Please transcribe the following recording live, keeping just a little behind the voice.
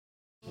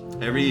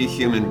Every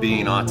human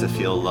being ought to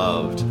feel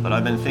loved, but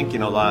I've been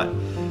thinking a lot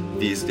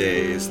these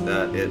days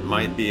that it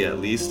might be at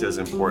least as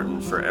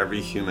important for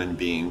every human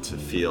being to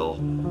feel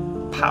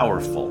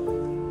powerful.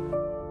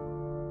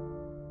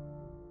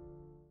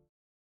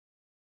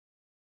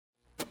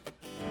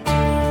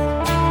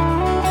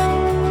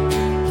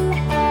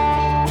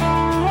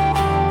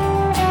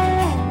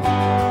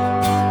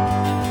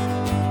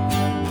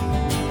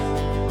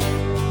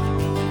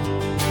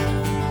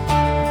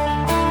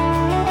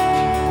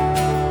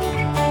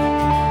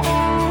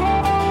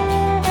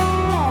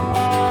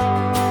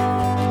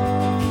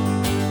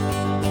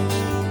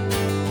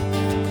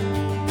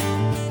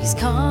 He's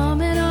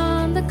coming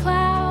on the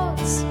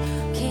clouds.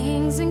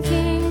 Kings and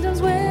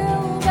kingdoms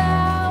will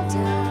bow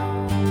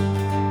down,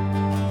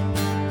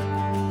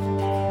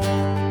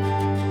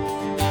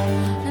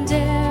 and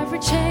every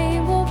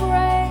chain will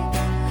break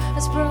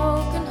as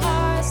broken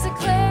hearts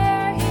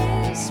declare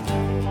his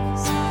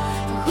praise.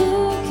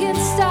 Who can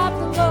stop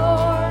the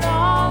Lord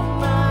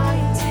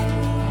Almighty?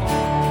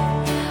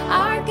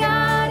 Our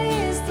God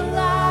is the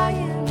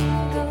Lion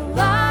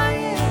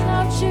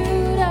of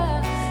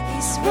Judah.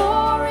 He's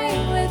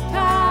roaring with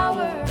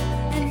power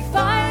and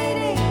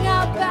fighting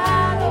our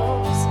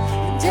battles,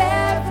 and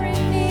every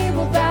knee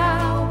will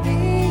bow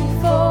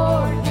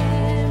before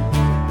him.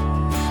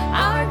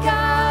 Our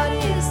God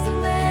is the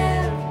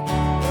Lamb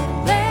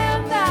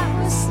that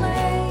was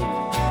slain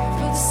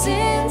for the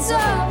sins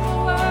of the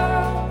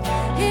world.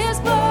 His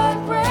blood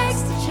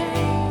breaks the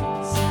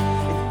chains,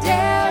 and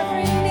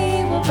every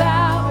knee will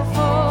bow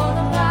before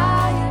the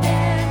Lion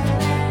and the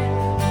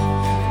Lamb,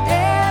 and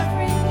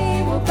every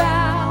knee will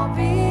bow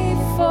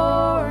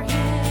before him.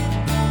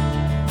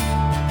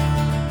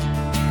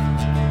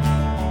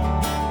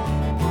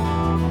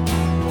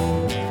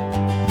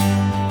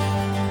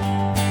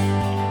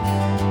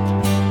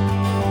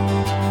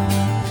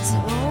 So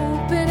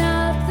open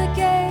up the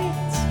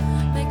gates,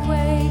 make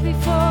way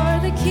before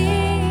the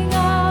King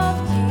of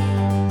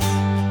Kings.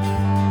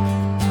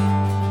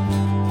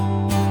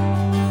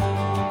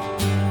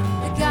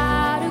 The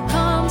God who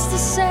comes to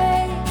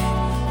save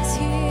is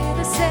here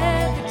to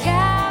set the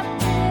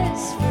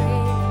captives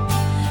free.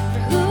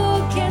 For who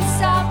can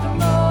stop the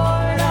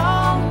Lord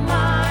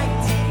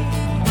Almighty?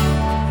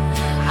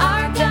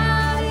 Our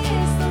God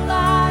is the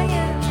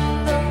Lion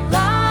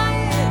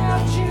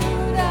of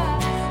Judah.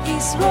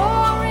 He's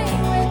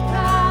roaring with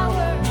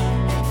power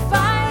and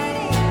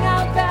fighting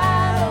our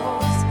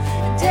battles,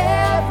 and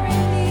every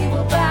knee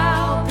will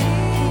bow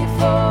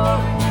before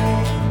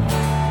him.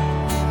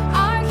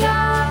 Our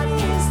God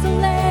is the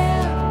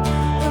Lamb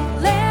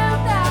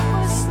that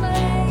was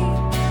slain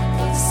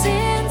for the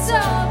sins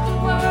of the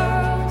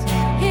world.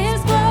 His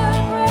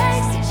blood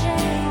breaks the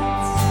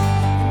chains,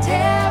 and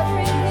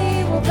every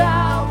knee will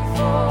bow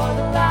before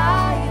the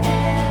Lion,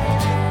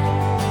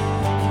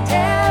 and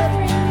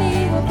every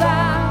knee will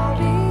bow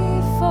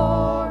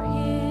before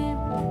him.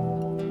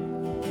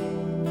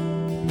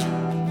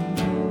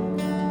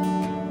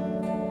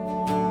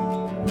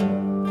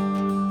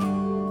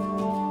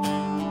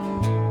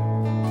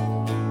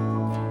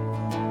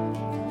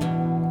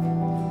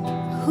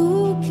 Who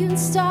can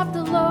stop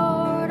the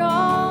Lord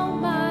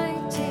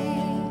Almighty?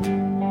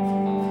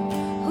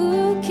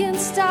 Who can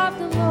stop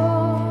the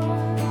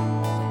Lord?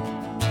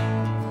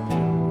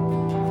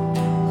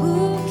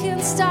 Who can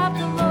stop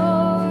the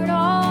Lord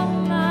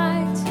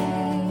Almighty?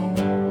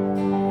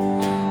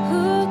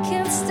 Who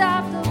can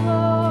stop the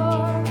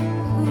Lord?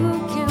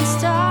 Who can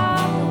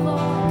stop the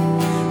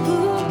Lord? Who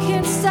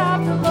can stop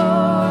the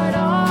Lord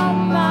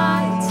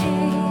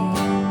Almighty?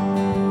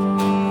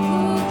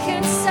 Who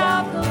can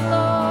stop the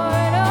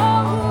Lord?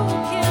 Oh, who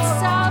can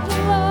stop the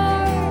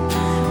Lord?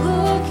 Who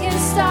can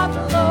stop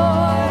the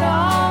Lord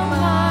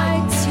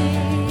Almighty?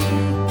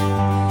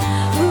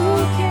 Who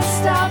can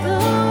stop the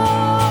Lord?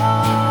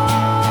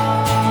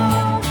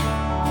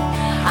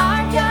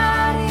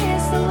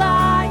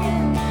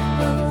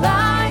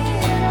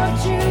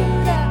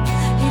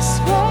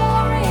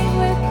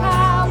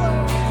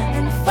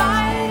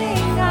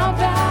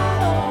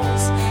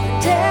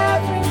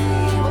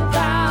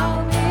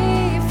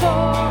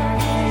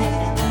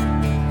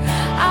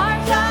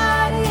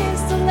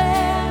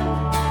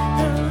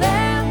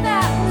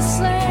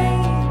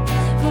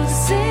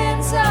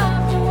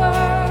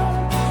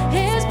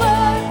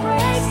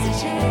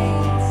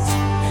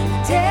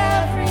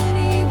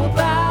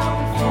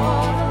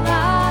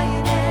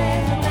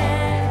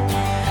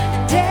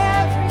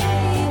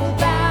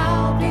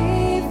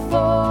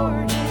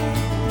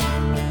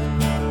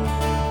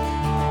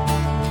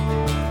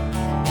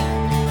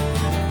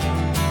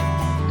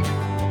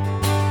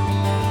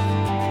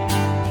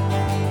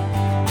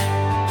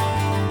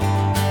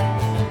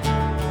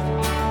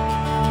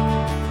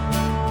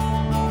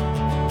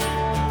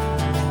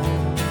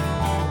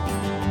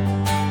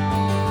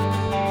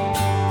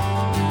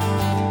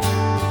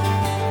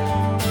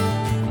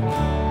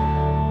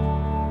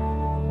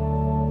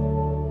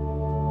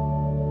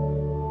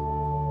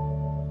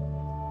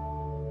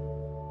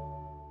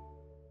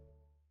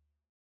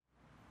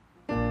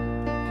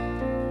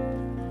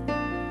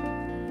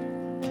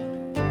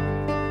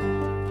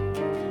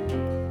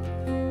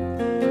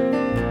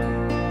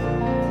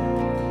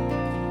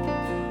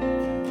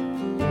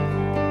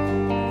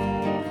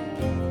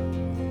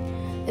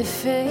 If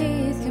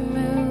faith can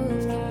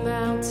move the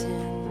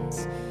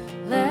mountains,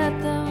 let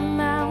the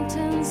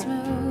mountains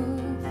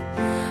move.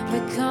 We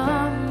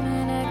come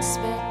in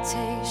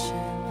expectation,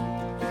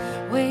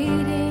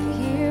 waiting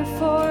here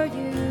for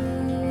you.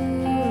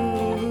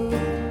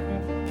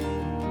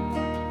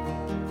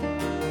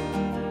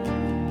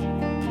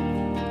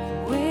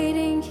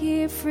 Waiting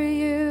here for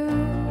you.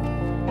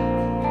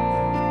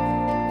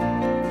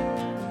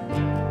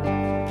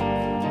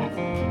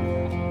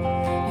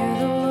 You're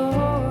the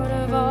Lord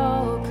of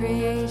all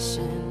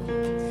creation,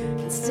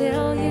 and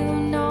still you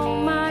know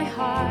my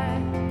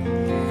heart.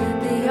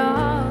 The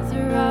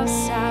author of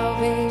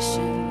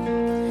salvation,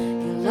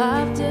 you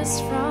loved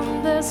us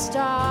from the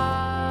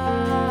start.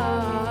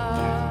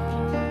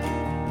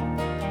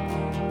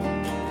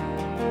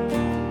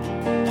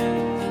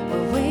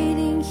 We're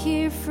waiting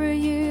here for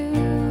you.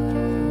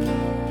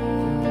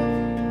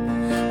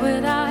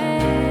 With our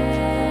hands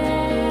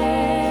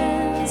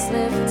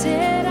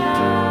lifted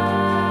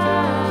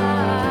high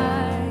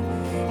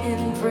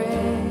in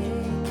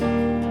praise,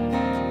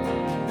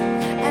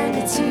 and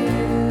it's you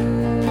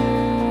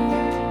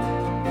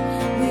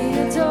we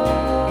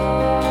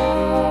adore,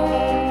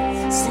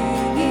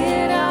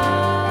 singing hallelujah.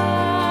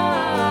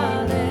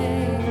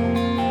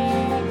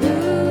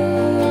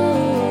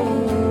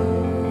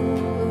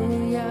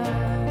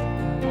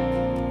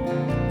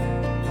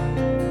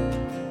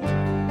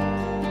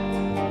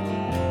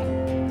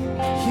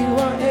 You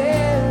are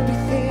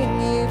everything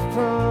you've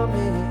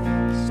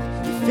promised.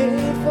 Your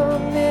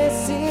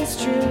faithfulness is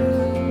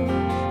true,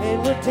 and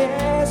we're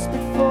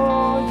desperate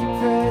for your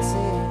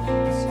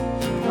presence.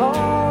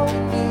 All we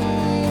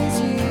need is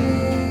you.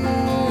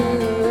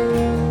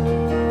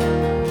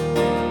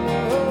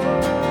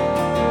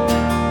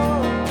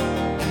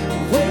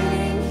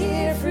 Waiting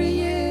here for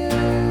you.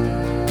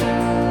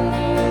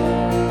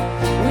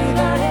 With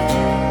our hands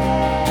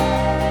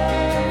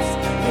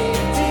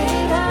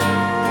lifted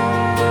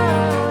high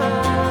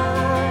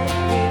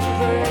in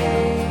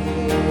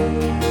praise,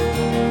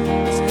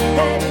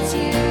 and it's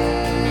you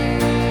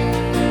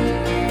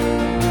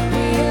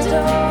we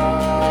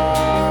adore,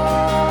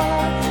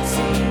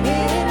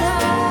 singing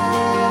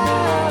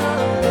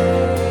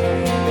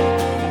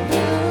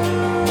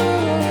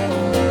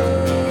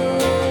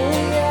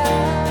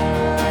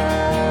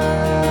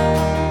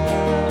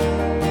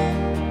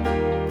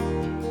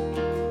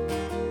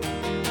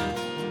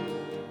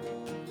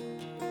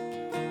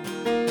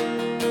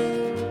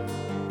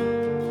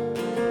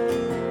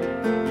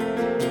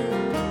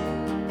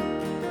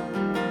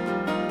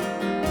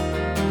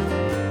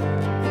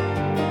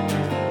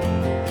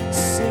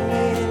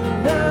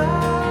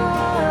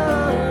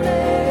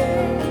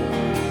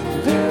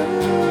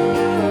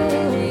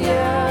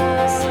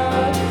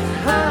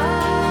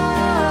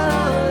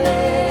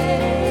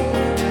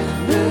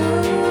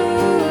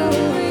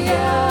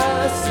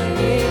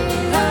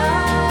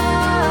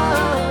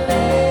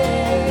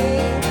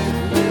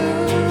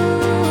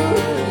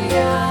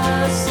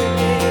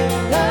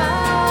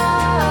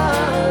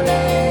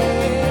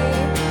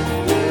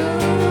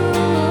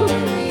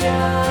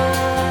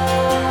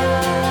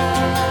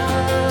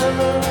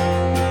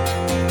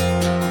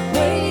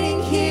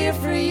waiting here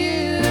for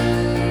you.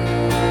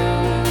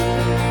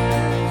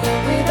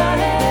 With our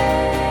hands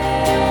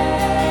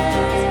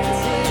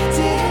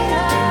lifted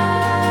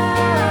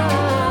high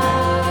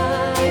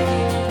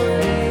in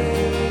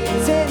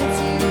praise, and it's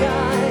you,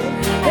 God,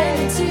 and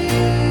it's you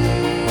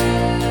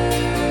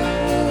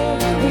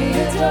we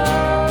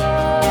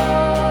adore,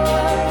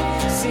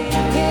 singing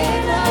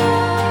hallelujah,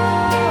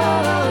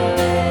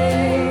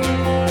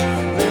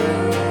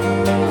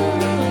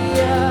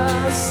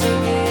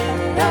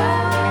 singing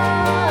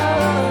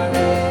hallelujah.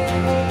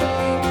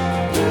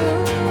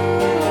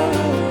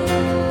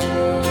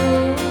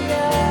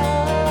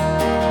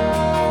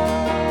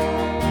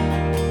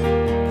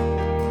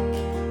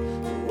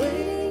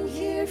 Waiting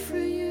here for you. Waiting here for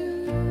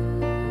you.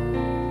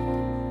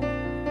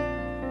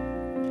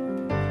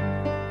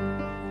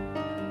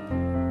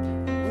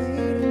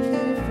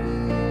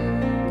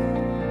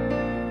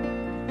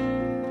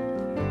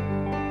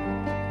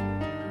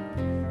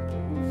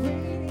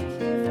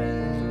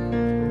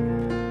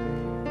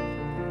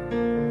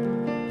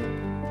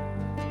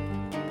 Waiting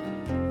here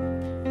for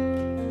you.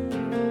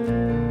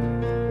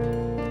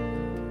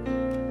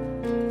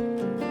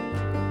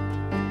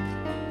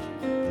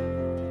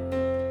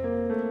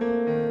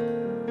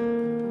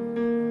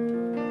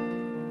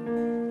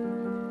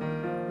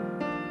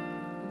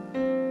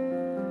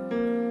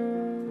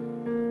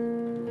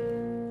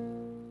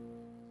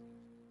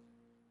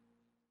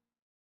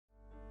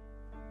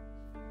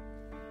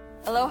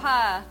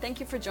 Aloha. Thank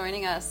you for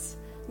joining us.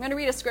 I'm going to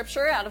read a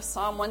scripture out of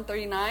Psalm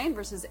 139,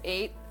 verses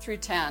 8 through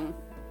 10.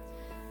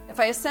 If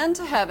I ascend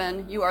to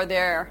heaven, you are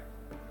there.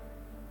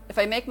 If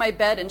I make my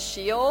bed in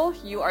Sheol,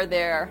 you are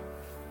there.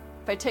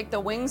 If I take the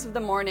wings of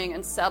the morning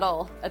and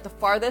settle at the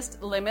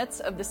farthest limits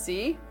of the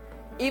sea,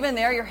 even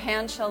there your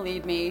hand shall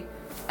lead me,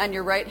 and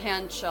your right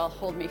hand shall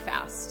hold me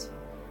fast.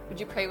 Would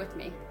you pray with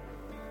me?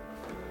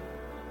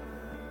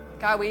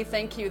 God, we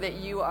thank you that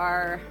you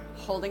are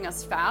holding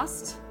us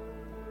fast.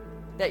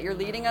 that you're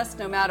leading us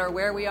no matter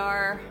where we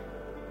are,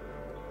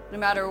 no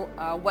matter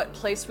what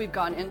place we've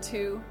gone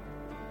into.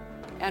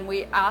 And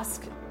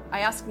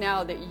I ask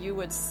now that you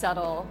would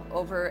settle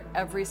over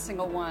every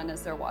single one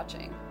as they're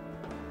watching.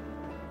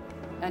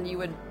 And you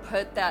would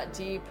put that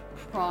deep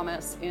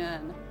promise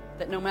in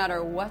that no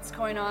matter what's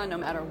going on, no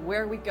matter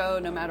where we go,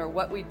 no matter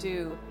what we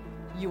do,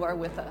 you are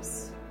with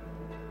us.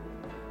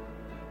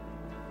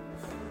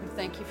 We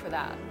thank you for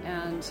that.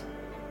 And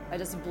I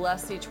just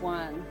bless each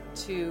one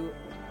to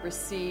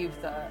receive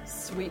the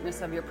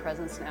sweetness of your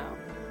presence now.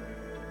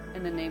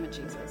 In the name of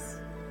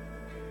Jesus.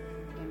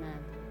 Amen.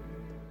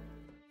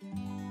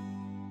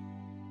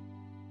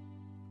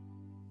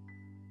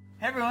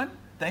 Hey everyone,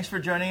 thanks for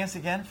joining us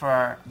again for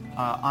our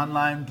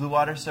online Blue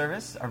Water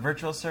service, our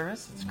virtual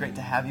service. It's great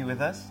to have you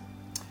with us.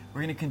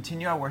 We're going to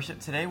continue our worship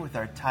today with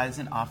our tithes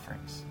and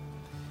offerings.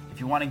 If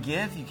you want to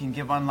give, you can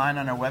give online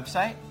on our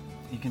website.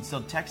 You can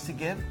still text to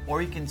give,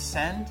 or you can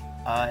send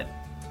a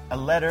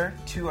letter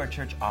to our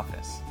church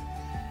office.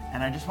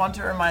 And I just want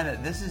to remind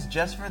that this is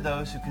just for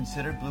those who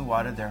consider Blue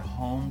Water their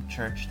home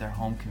church, their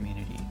home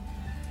community.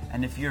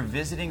 And if you're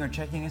visiting or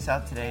checking us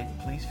out today,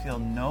 please feel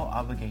no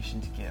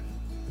obligation to give.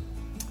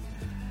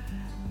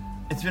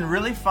 It's been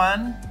really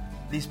fun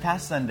these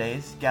past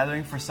Sundays,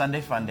 gathering for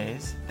Sunday Fun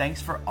Days.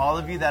 Thanks for all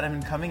of you that have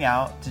been coming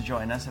out to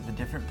join us at the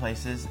different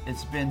places.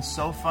 It's been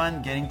so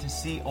fun getting to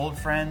see old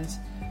friends,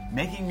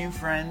 making new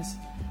friends,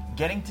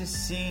 getting to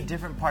see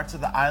different parts of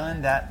the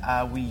island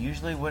that we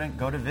usually wouldn't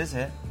go to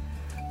visit.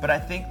 But I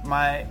think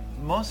my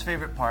most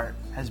favorite part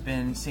has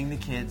been seeing the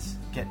kids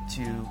get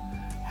to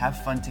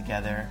have fun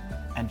together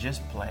and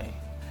just play.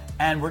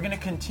 And we're going to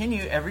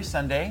continue every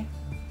Sunday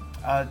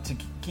to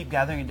keep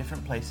gathering in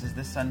different places.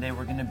 This Sunday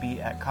we're going to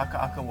be at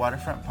Kaka'aka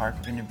Waterfront Park.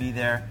 We're going to be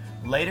there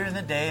later in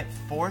the day at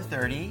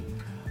 4:30,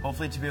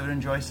 hopefully to be able to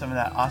enjoy some of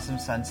that awesome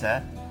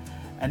sunset.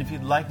 And if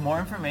you'd like more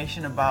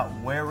information about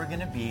where we're going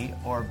to be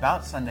or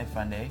about Sunday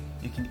Fun Day,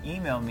 you can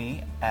email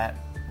me at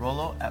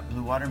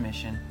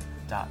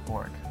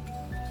rolo@bluewatermission.org.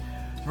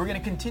 So we're going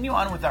to continue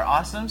on with our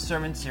awesome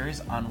sermon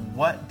series on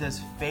what does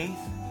faith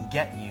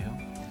get you.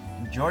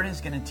 And Jordan's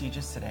going to teach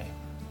us today.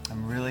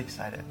 I'm really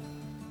excited.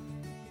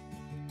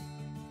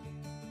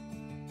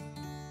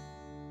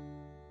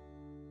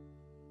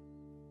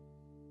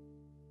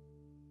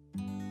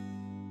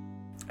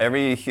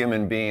 Every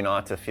human being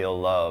ought to feel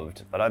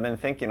loved, but I've been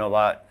thinking a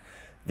lot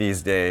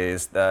these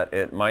days that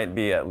it might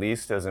be at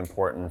least as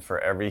important for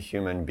every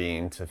human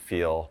being to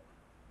feel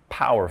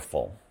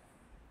powerful.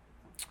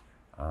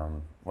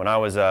 When I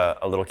was a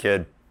little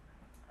kid,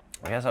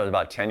 I guess I was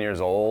about 10 years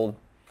old,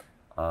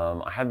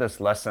 I had this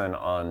lesson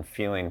on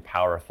feeling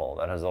powerful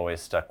that has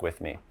always stuck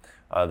with me.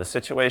 The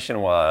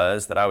situation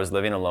was that I was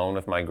living alone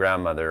with my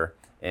grandmother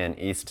in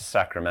East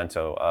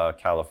Sacramento,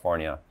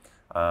 California.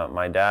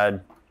 My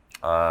dad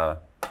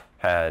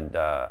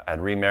had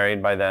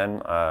remarried by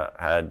then,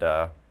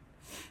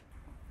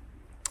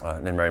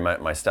 then married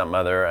my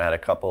stepmother. I had a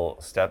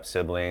couple step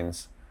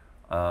siblings,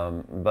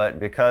 but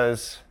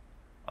because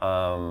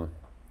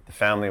the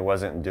family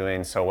wasn't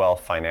doing so well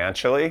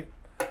financially,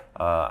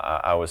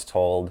 I was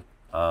told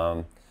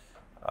one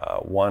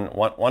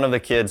of the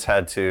kids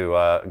had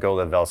to go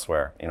live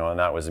elsewhere, and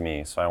that was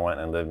me. So I went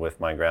and lived with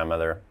my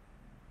grandmother,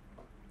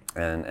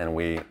 and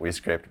we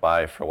scraped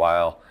by for a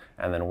while.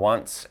 And then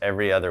once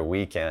every other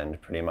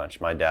weekend, pretty much,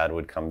 my dad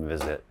would come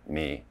visit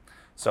me.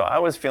 So I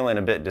was feeling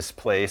a bit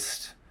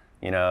displaced.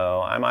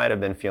 I might have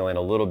been feeling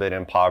a little bit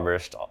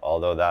impoverished,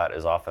 although that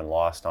is often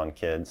lost on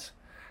kids.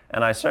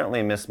 And I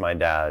certainly missed my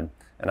dad.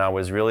 And I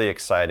was really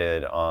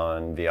excited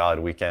on the odd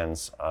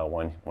weekends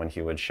when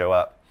he would show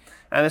up.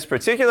 And this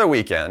particular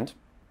weekend,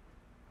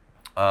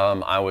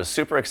 I was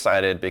super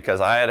excited because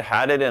I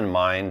had it in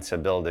mind to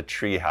build a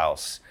tree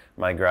house.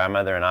 My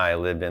grandmother and I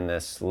lived in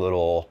this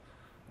little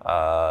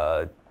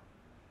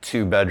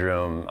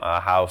 2-bedroom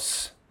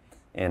house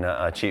in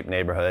a cheap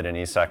neighborhood in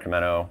East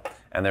Sacramento.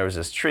 And there was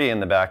this tree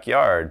in the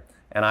backyard.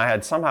 And I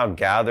had somehow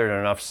gathered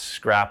enough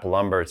scrap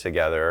lumber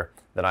together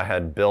that I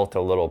had built a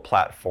little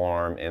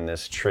platform in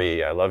this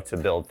tree. I love to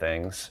build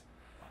things.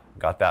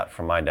 Got that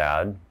from my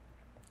dad.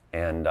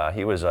 And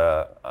he was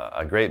a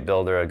great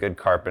builder, a good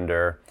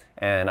carpenter.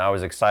 And I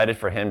was excited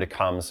for him to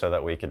come so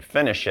that we could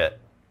finish it.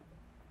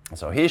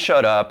 So he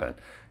showed up,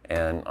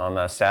 and on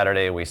the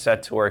Saturday we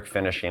set to work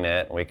finishing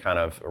it. We kind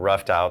of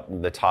roughed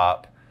out the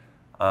top.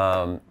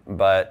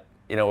 But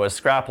it was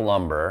scrap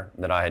lumber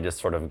that I had just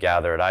sort of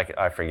gathered.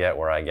 I forget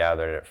where I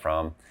gathered it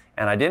from.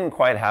 And I didn't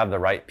quite have the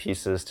right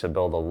pieces to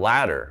build a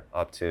ladder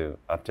up to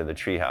the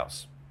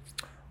treehouse.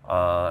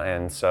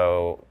 And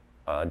so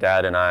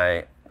Dad and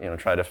I,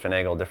 tried to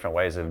finagle different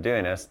ways of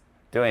doing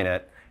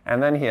it.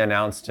 And then he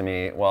announced to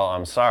me, "Well,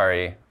 I'm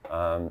sorry,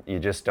 you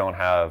just don't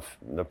have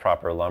the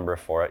proper lumber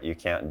for it. You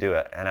can't do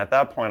it." And at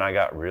that point, I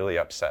got really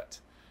upset,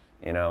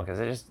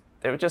 because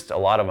there was just a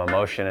lot of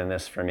emotion in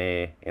this for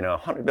me. I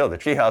wanted to build a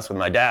treehouse with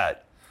my dad,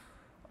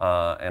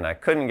 and I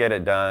couldn't get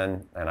it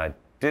done, and I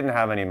didn't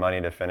have any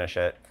money to finish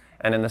it.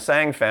 And in the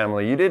Sang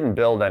family, you didn't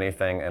build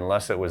anything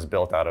unless it was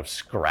built out of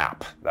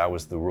scrap. That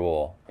was the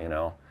rule,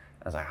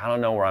 I was like, I don't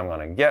know where I'm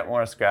going to get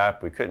more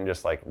scrap. We couldn't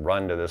just like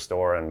run to the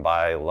store and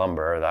buy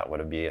lumber. That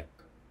would be,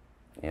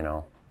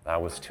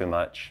 that was too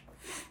much.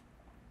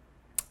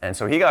 And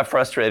so he got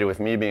frustrated with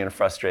me being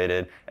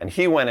frustrated, and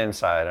he went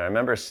inside. And I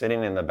remember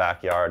sitting in the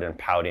backyard and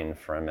pouting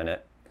for a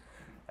minute,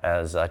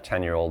 as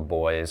 10-year-old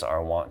boys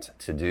are wont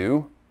to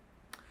do.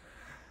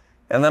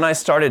 And then I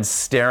started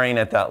staring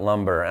at that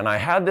lumber, and I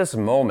had this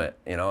moment,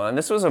 and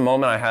this was a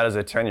moment I had as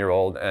a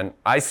 10-year-old, and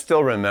I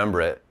still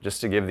remember it, just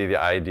to give you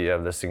the idea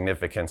of the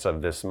significance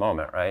of this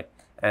moment, right?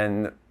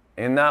 And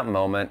in that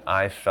moment,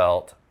 I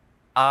felt,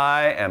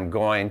 I am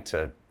going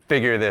to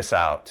figure this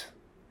out.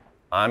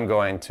 I'm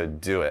going to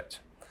do it.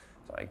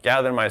 So I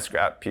gathered my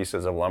scrap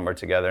pieces of lumber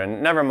together,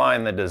 and never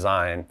mind the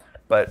design,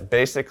 but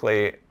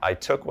basically I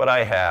took what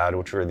I had,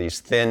 which were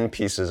these thin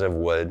pieces of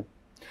wood,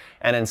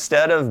 and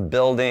instead of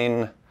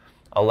building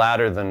a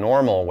ladder the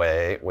normal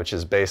way, which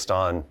is based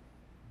on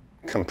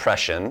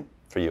compression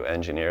for you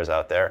engineers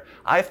out there,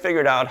 I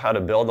figured out how to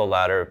build a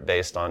ladder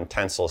based on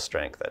tensile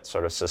strength that's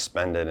sort of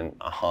suspended and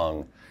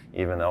hung,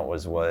 even though it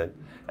was wood.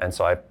 And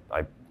so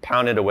I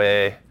pounded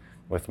away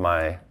with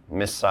my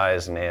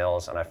missized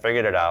nails, and I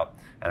figured it out.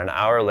 And an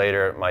hour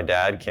later, my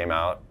dad came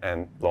out,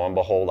 and lo and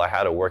behold, I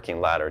had a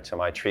working ladder to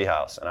my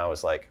treehouse. And I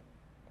was like,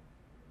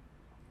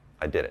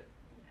 I did it.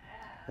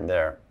 And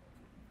there.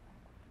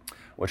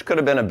 Which could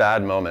have been a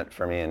bad moment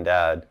for me and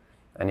Dad.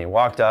 And he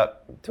walked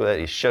up to it,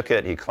 he shook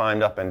it, he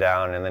climbed up and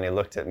down, and then he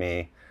looked at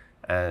me.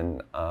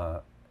 And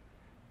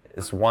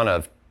it's one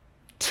of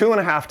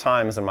 2.5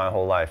 times in my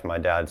whole life my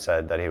dad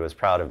said that he was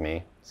proud of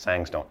me.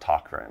 Sangs don't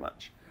talk very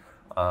much.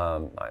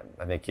 I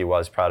think he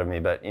was proud of me,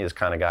 but he's the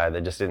kind of guy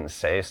that just didn't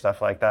say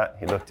stuff like that.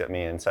 He looked at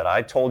me and said,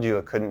 I told you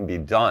it couldn't be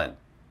done,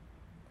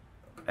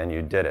 and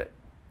you did it.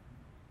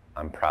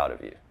 I'm proud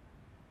of you.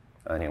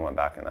 And then he went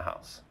back in the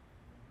house.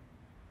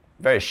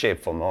 Very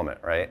shapeful moment,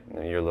 right?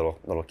 You're a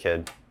little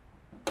kid.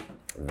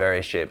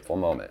 Very shapeful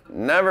moment.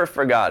 Never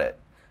forgot it.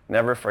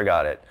 Never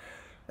forgot it.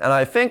 And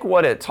I think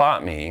what it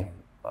taught me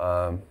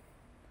was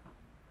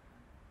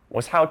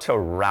how to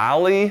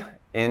rally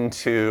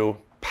into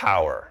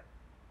power.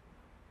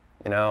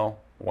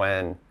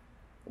 When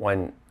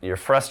you're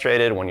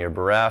frustrated, when you're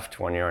bereft,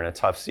 when you're in a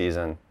tough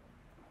season,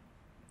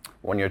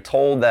 when you're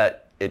told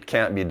that it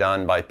can't be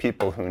done by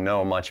people who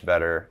know much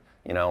better,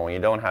 when you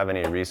don't have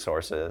any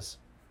resources,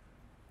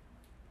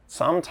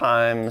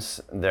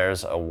 sometimes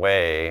there's a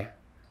way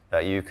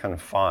that you can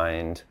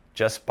find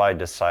just by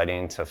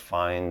deciding to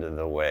find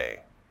the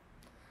way,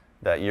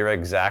 that you're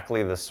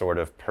exactly the sort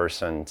of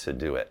person to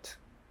do it.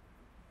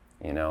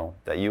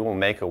 That you will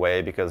make a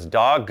way because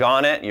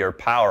doggone it, you're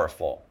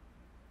powerful.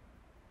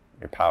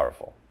 You're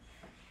powerful.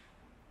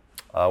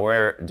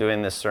 We're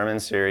doing this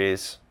sermon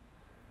series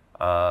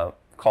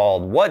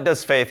called What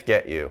Does Faith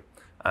Get You?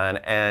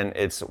 And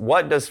it's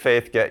what does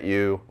faith get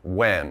you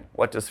when?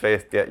 What does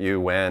faith get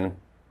you when?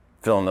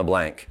 Fill in the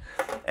blank.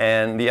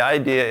 And the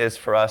idea is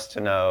for us to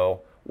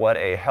know what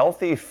a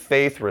healthy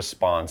faith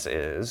response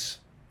is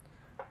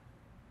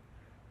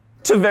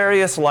to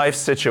various life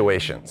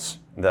situations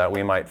that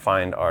we might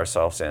find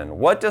ourselves in.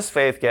 What does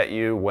faith get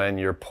you when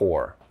you're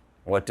poor?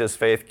 What does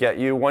faith get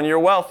you when you're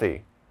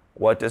wealthy?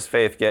 What does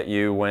faith get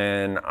you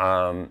when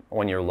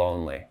you're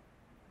lonely?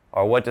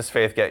 Or what does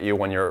faith get you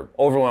when you're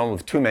overwhelmed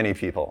with too many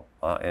people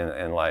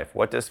in life?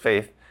 What does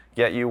faith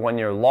get you when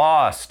you're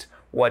lost?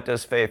 What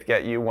does faith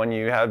get you when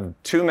you have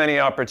too many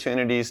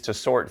opportunities to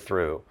sort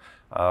through?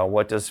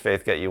 What does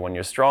faith get you when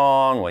you're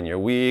strong, when you're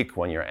weak,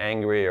 when you're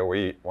angry,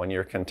 or when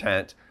you're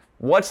content?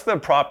 What's the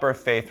proper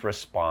faith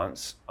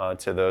response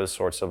to those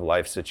sorts of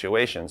life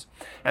situations?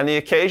 And the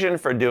occasion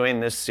for doing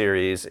this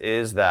series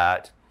is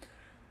that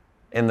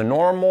in the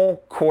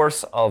normal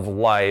course of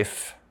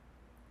life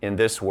in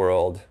this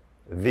world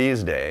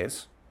these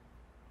days,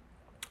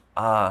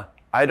 I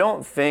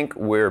don't think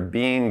we're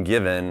being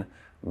given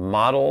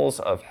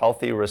models of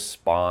healthy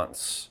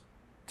response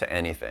to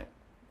anything.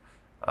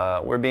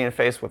 We're being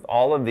faced with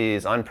all of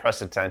these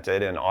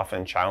unprecedented and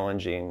often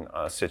challenging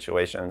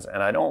situations,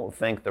 and I don't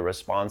think the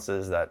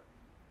responses that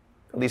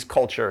at least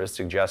culture is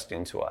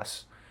suggesting to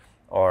us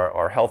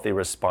are healthy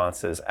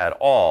responses at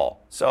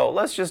all. So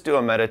let's just do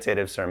a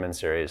meditative sermon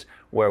series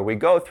where we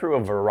go through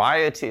a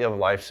variety of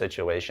life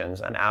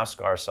situations and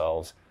ask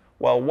ourselves,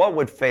 well, what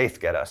would faith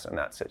get us in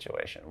that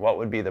situation? What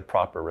would be the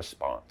proper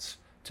response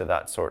to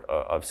that sort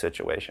of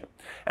situation?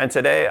 And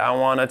today I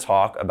want to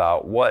talk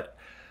about what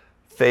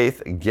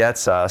faith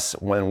gets us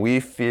when we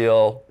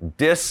feel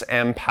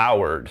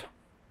disempowered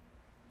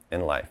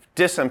in life.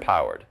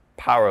 Disempowered,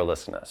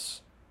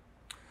 powerlessness.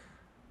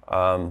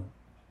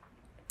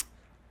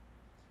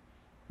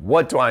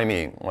 What do I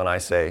mean when I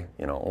say,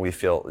 we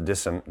feel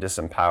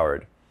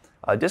disempowered?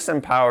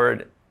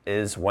 Disempowered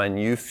is when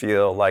you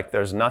feel like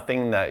there's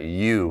nothing that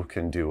you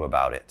can do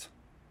about it.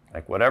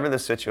 Like whatever the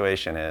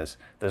situation is,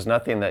 there's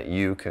nothing that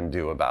you can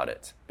do about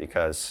it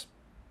because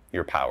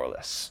you're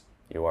powerless.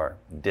 You are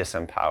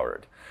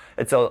disempowered.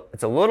 It's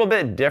a little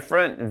bit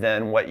different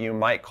than what you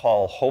might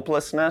call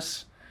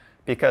hopelessness,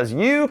 because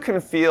you can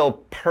feel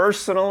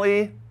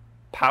personally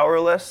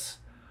powerless,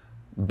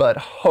 but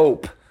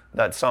hope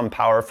that some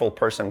powerful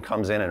person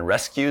comes in and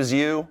rescues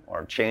you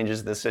or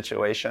changes the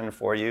situation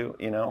for you,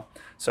 you know.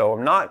 So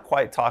I'm not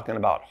quite talking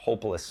about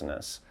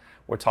hopelessness.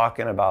 We're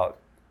talking about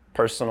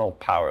personal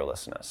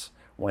powerlessness,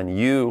 when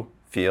you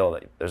feel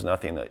that there's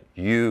nothing that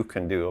you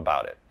can do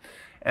about it.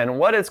 And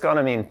what it's going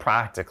to mean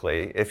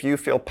practically, if you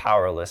feel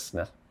powerless,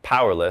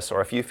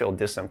 or if you feel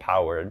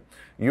disempowered,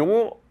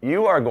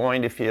 you are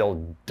going to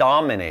feel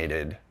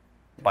dominated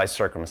by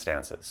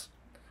circumstances.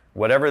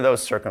 Whatever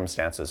those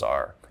circumstances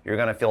are, you're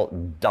going to feel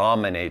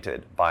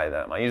dominated by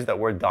them. I use that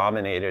word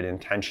dominated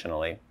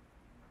intentionally.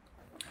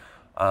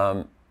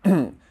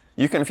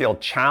 You can feel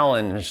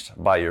challenged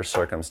by your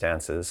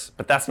circumstances,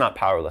 but that's not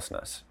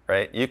powerlessness,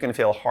 right? You can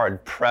feel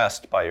hard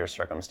pressed by your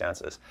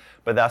circumstances,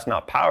 but that's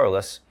not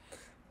powerlessness.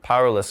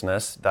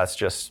 That's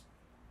just,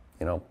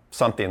 you know,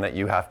 something that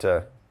you have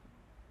to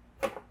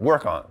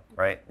work on,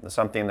 right?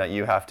 Something that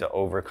you have to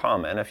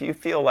overcome. And if you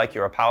feel like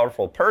you're a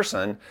powerful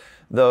person,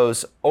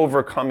 those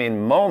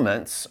overcoming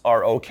moments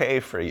are okay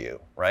for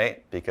you,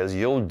 right? Because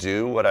you'll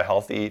do what a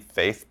healthy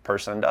faith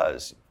person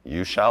does.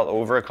 You shall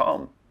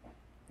overcome,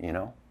 you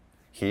know?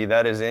 He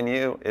that is in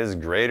you is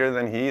greater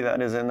than he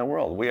that is in the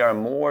world. We are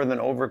more than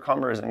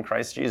overcomers in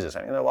Christ Jesus.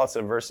 I mean, there are lots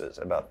of verses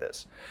about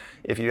this.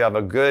 If you have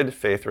a good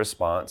faith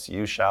response,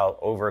 you shall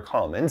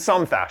overcome in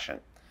some fashion.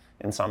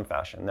 In some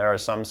fashion. There are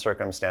some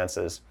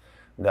circumstances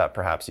that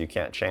perhaps you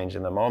can't change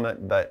in the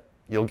moment, but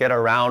you'll get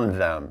around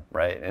them,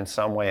 right? In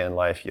some way in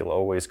life, you'll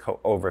always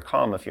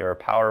overcome if you're a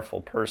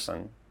powerful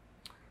person.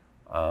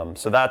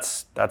 So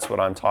that's what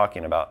I'm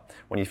talking about.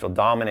 When you feel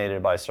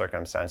dominated by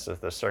circumstances,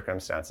 the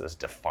circumstances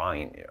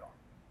define you,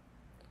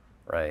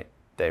 right?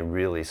 They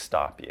really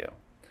stop you.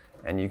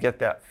 And you get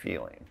that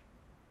feeling,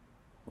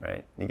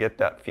 right? You get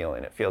that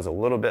feeling. It feels a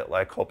little bit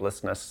like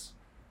hopelessness.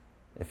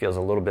 It feels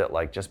a little bit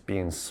like just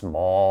being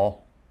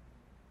small.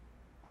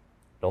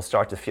 It'll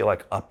start to feel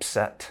like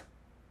upset.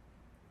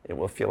 It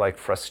will feel like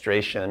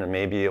frustration, and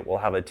maybe it will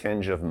have a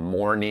tinge of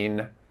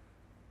mourning.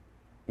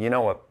 You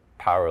know what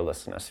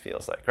powerlessness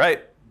feels like,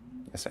 right?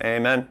 You say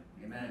amen?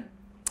 Amen.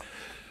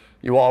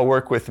 You all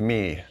work with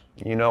me.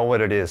 You know what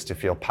it is to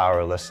feel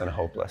powerless and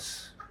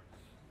hopeless.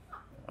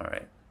 All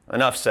right,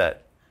 enough said.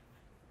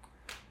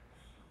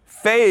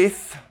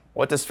 Faith,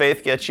 what does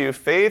faith get you?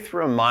 Faith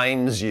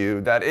reminds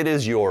you that it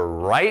is your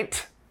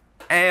right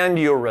and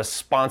your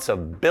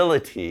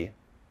responsibility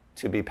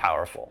to be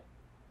powerful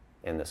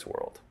in this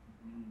world.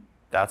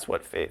 That's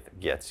what faith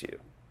gets you.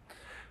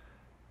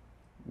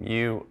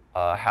 You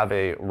have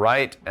a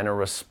right and a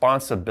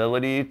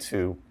responsibility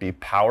to be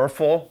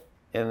powerful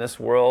in this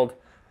world.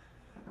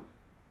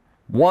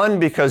 One,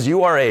 because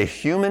you are a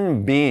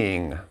human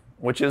being,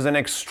 which is an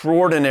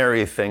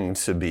extraordinary thing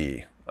to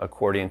be,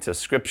 according to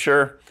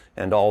Scripture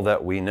and all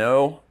that we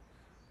know.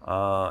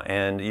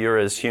 And you're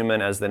as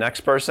human as the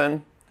next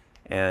person,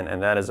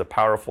 and that is a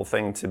powerful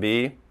thing to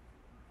be.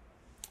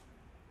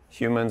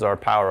 Humans are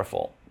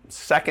powerful.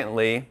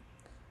 Secondly,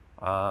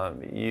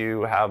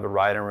 you have a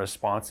right and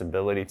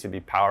responsibility to be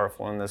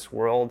powerful in this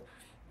world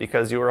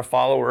because you are a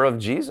follower of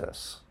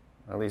Jesus.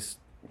 At least,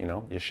 you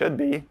know, you should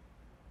be.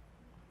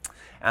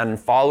 And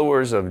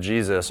followers of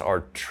Jesus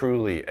are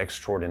truly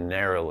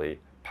extraordinarily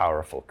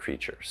powerful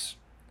creatures.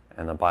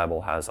 And the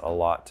Bible has a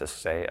lot to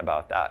say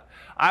about that.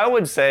 I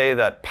would say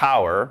that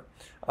power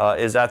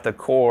is at the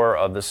core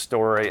of the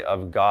story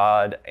of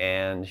God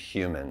and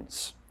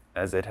humans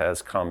as it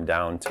has come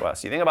down to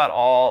us. You think about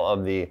all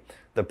of the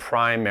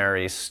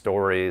primary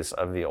stories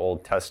of the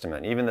Old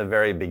Testament, even the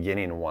very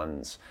beginning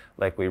ones,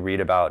 like we read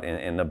about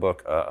in the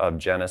book of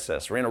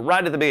Genesis. We're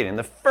right at the beginning.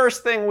 The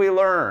first thing we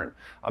learn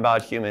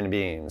about human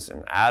beings,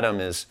 and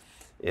Adam is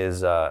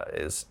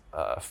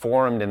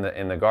formed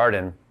in the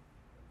garden,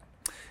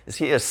 is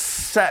he is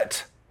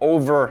set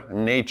over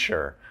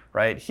nature.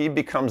 Right? He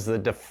becomes the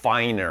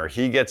definer.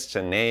 He gets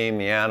to name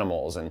the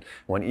animals. And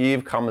when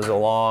Eve comes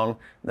along,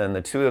 then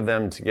the two of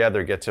them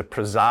together get to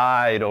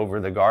preside over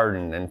the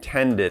garden and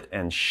tend it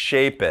and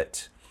shape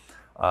it.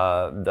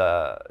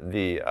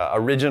 The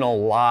original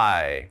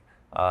lie,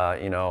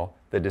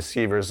 the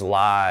deceiver's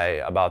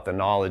lie about the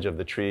knowledge of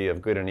the tree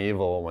of good and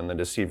evil when the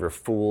deceiver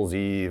fools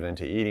Eve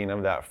into eating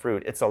of that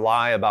fruit. It's a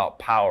lie about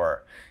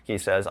power. He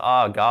says,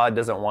 God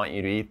doesn't want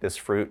you to eat this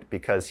fruit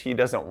because he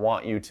doesn't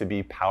want you to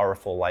be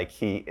powerful like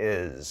he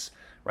is,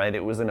 right?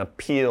 It was an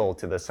appeal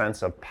to the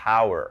sense of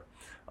power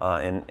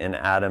in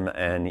Adam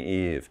and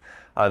Eve.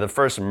 The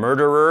first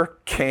murderer,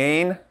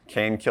 Cain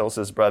kills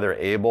his brother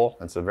Abel.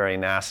 It's a very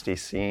nasty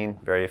scene,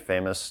 very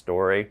famous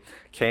story.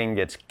 Cain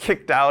gets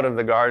kicked out of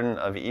the Garden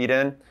of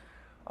Eden,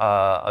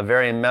 a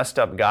very messed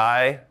up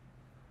guy.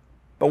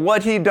 But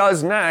what he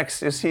does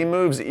next is he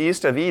moves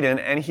east of Eden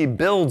and he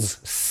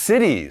builds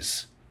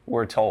cities,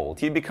 we're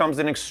told. He becomes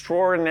an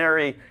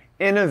extraordinary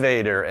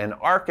innovator, an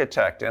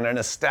architect, and an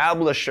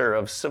establisher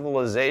of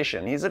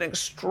civilization. He's an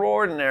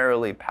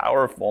extraordinarily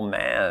powerful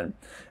man,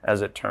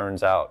 as it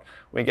turns out.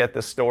 We get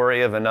the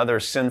story of another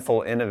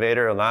sinful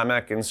innovator,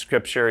 Lamech, in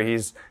Scripture.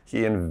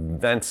 He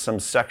invents some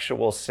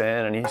sexual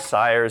sin and he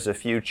sires a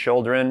few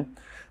children,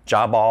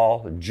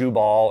 Jabal,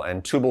 Jubal,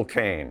 and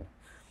Tubal-Cain.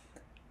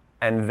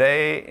 And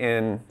they,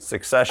 in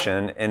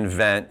succession,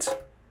 invent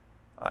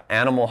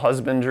animal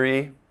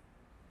husbandry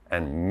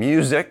and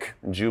music.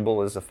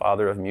 Jubal is the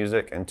father of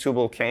music, and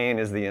Tubal-Cain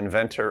is the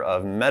inventor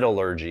of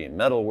metallurgy,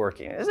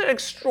 metalworking. It's an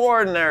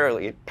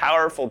extraordinarily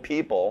powerful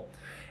people.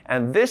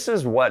 And this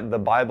is what the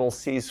Bible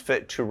sees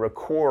fit to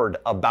record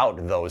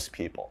about those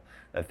people.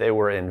 That they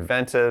were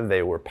inventive,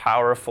 they were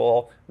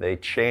powerful, they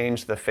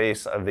changed the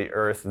face of the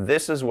earth.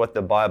 This is what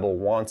the Bible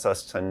wants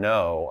us to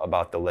know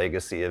about the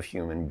legacy of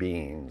human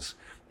beings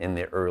in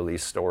the early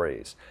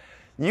stories.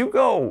 You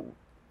go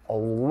a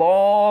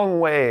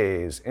long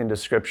ways into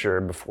Scripture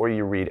before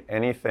you read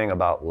anything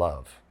about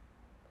love.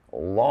 A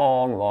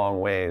long, long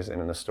ways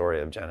into the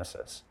story of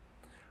Genesis.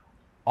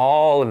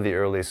 All of the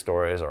early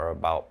stories are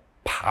about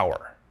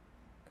power.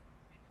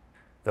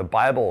 The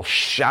Bible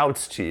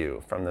shouts to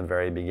you from the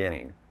very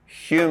beginning,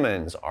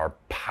 humans are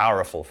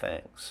powerful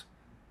things.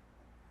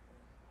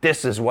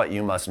 This is what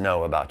you must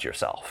know about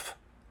yourself.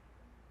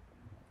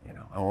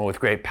 And with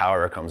great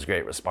power comes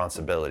great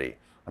responsibility.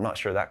 I'm not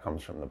sure that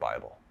comes from the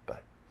Bible,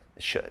 but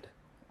it should.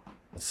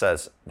 It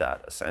says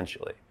that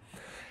essentially.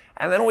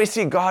 And then we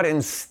see God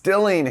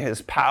instilling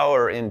his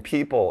power in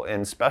people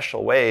in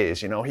special ways.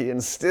 He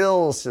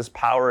instills his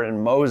power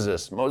in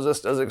Moses.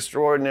 Moses does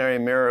extraordinary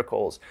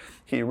miracles.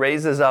 He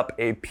raises up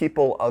a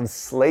people of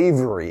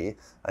slavery,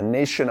 a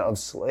nation of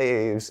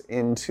slaves,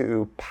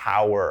 into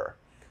power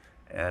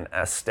and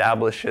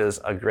establishes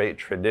a great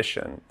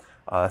tradition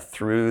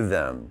through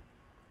them.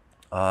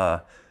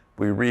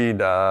 We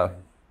read,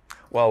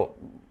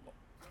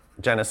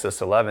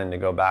 Genesis 11, to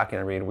go back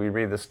and read, we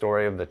read the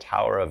story of the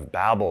Tower of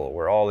Babel,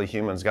 where all the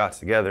humans got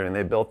together and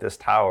they built this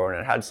tower,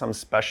 and it had some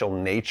special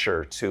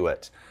nature to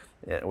it.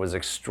 It was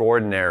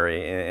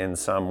extraordinary in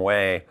some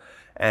way.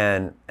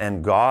 And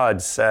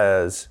God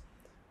says,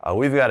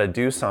 we've got to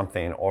do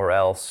something, or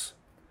else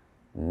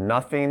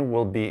nothing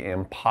will be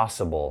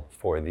impossible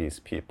for these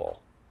people.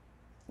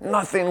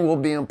 Nothing will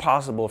be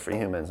impossible for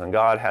humans. And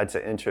God had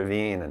to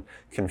intervene and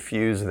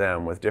confuse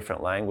them with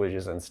different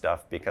languages and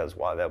stuff, because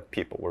while the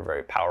people were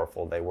very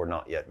powerful, they were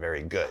not yet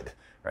very good,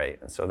 right?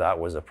 And so that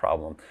was a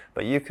problem.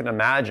 But you can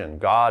imagine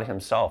God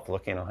himself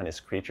looking on his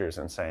creatures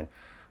and saying,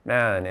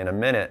 man, in a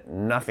minute,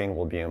 nothing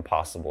will be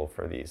impossible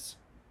for these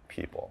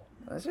people.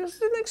 It's just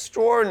an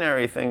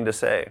extraordinary thing to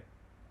say.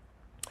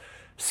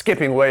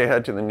 Skipping way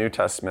ahead to the New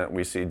Testament,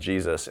 we see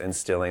Jesus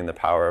instilling the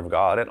power of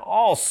God in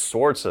all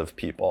sorts of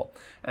people.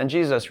 And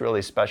Jesus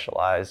really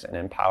specialized in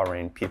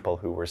empowering people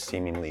who were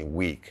seemingly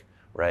weak,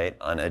 right?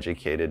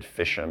 Uneducated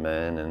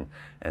fishermen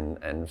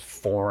and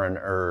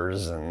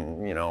foreigners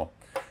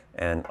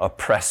and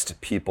oppressed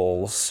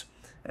peoples.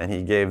 And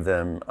he gave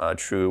them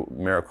true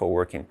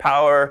miracle-working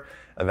power,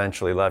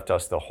 eventually left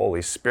us the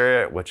Holy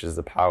Spirit, which is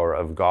the power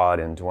of God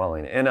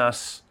indwelling in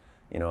us.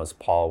 As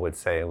Paul would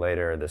say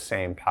later, the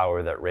same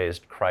power that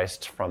raised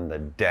Christ from the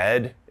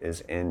dead is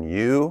in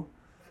you.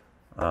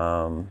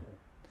 God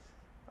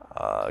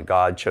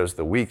chose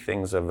the weak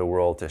things of the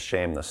world to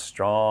shame the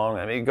strong.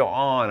 I mean, go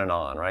on and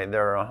on, right?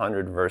 There are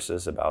 100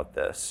 verses about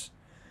this.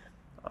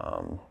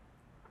 1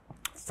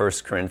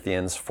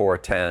 Corinthians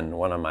 4:10,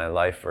 one of my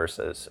life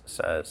verses,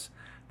 says,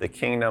 the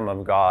kingdom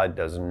of God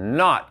does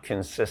not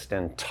consist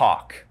in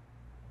talk,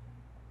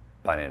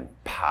 but in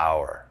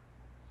power.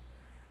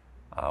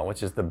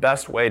 Which is the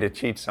best way to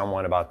teach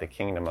someone about the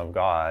kingdom of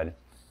God,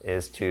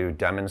 is to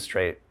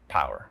demonstrate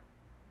power,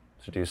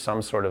 to do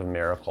some sort of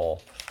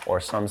miracle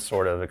or some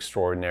sort of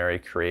extraordinary,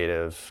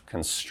 creative,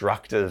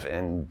 constructive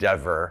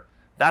endeavor.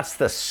 That's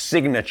the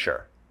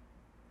signature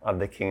of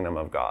the kingdom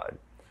of God,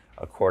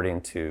 according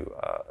to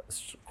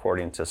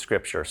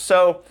Scripture.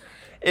 So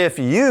if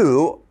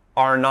you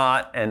are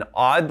not an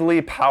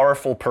oddly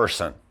powerful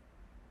person,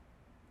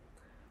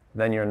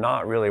 then you're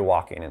not really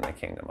walking in the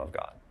kingdom of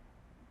God.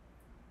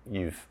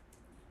 You've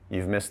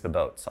missed the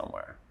boat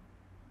somewhere.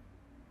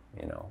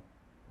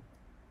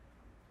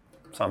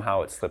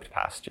 Somehow it slipped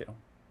past you.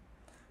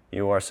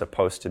 You are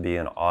supposed to be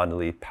an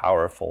oddly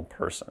powerful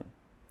person.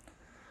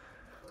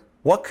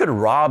 What could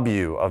rob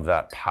you of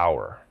that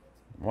power?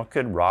 What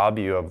could rob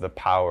you of the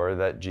power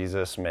that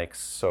Jesus makes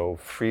so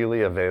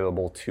freely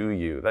available to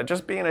you, that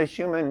just being a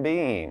human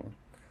being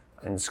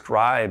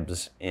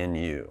inscribes in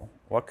you?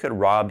 What could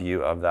rob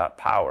you of that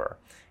power?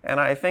 And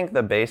I think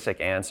the basic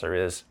answer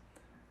is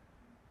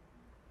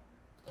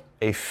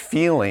a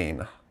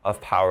feeling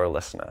of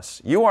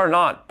powerlessness. You are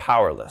not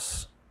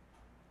powerless.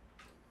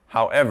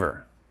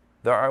 However,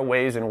 there are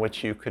ways in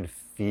which you could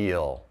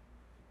feel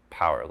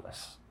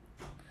powerless.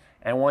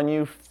 And when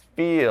you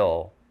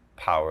feel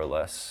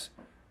powerless,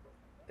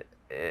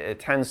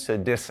 it tends to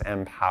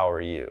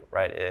disempower you,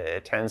 right?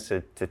 It tends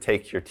to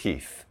take your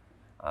teeth,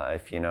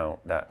 if you know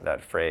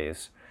that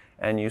phrase.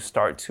 And you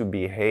start to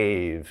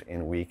behave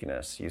in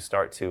weakness. You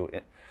start to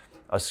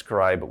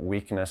ascribe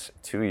weakness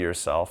to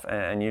yourself,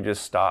 and you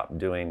just stop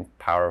doing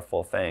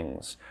powerful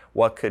things.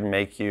 What could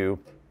make you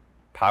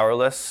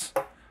powerless?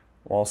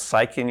 Well,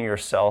 psyching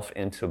yourself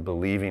into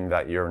believing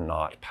that you're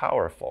not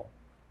powerful.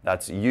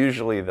 That's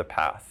usually the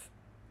path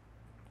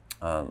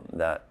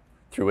that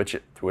through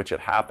which it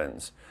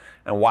happens.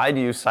 And why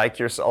do you psych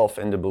yourself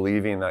into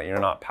believing that you're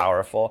not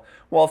powerful?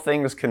 Well,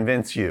 things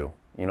convince you.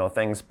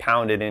 Things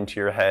pounded into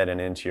your head and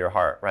into your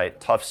heart, right?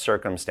 Tough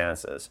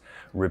circumstances,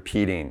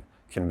 repeating,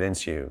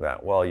 convince you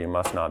that, well, you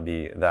must not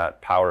be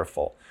that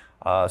powerful.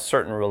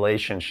 Certain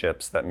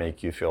relationships that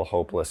make you feel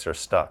hopeless or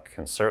stuck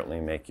can certainly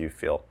make you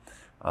feel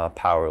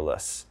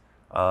powerless.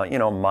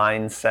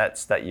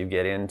 Mindsets that you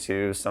get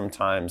into,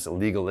 sometimes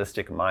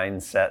legalistic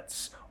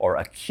mindsets or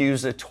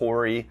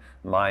accusatory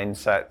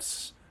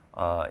mindsets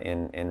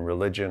in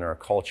religion or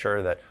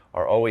culture that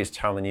are always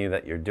telling you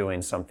that you're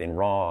doing something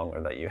wrong,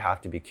 or that you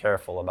have to be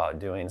careful about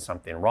doing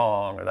something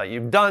wrong, or that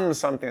you've done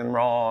something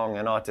wrong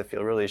and ought to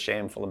feel really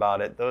shameful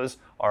about it. Those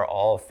are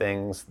all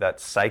things that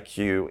psych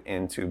you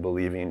into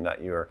believing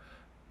that you're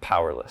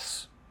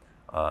powerless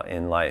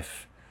in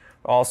life.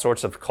 All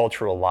sorts of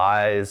cultural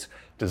lies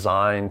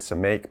designed to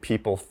make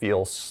people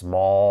feel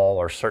small,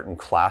 or certain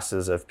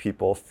classes of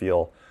people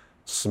feel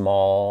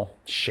small.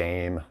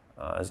 Shame,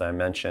 as I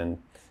mentioned,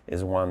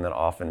 is one that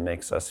often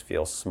makes us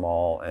feel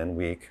small and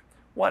weak.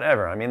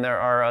 Whatever. I mean, there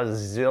are a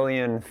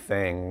zillion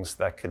things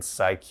that could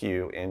psych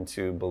you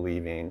into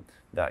believing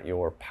that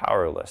you're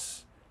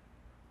powerless.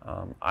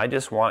 I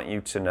just want you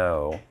to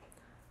know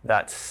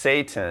that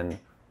Satan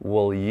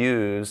will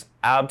use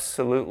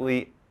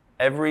absolutely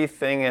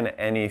everything and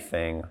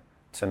anything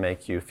to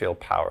make you feel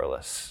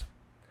powerless.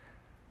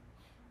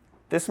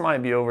 This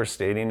might be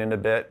overstating it a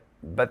bit,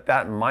 but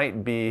that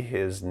might be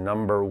his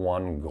number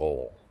one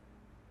goal.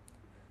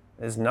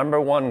 His number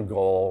one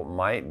goal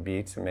might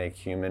be to make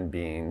human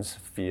beings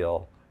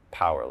feel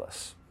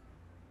powerless,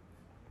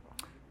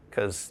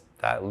 because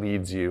that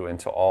leads you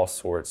into all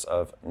sorts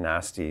of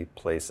nasty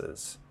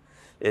places.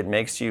 It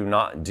makes you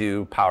not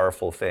do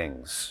powerful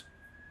things,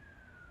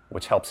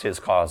 which helps his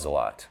cause a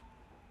lot.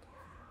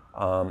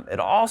 It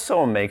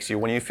also makes you,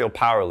 when you feel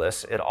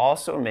powerless, it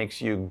also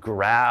makes you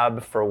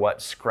grab for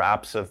what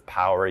scraps of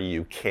power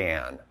you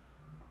can,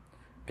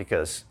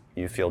 because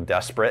you feel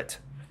desperate.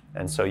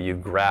 And so you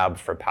grab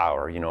for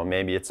power.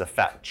 Maybe it's a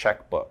fat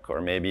checkbook,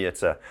 or maybe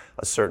it's a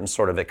certain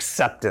sort of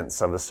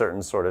acceptance of a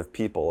certain sort of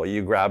people, or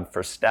you grab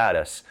for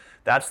status.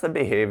 That's the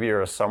behavior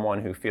of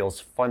someone who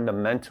feels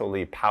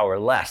fundamentally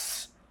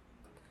powerless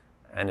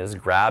and is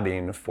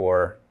grabbing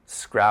for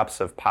scraps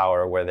of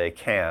power where they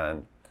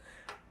can.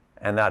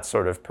 And that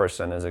sort of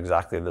person is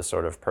exactly the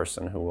sort of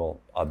person who will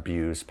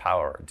abuse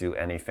power, do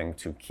anything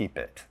to keep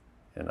it,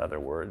 in other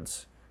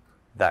words.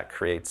 That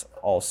creates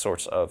all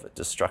sorts of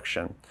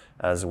destruction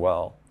as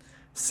well.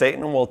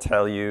 Satan will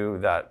tell you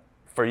that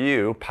for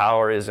you,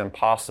 power is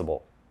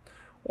impossible,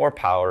 or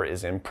power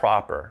is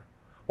improper,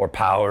 or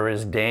power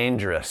is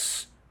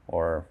dangerous,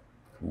 or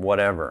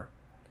whatever.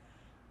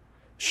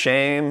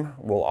 Shame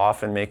will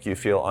often make you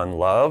feel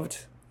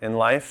unloved in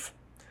life,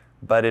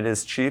 but it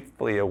is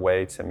chiefly a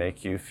way to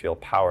make you feel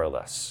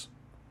powerless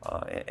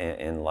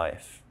in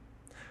life.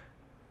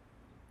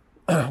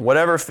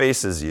 Whatever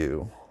faces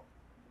you,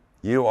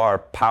 you are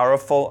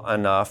powerful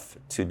enough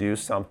to do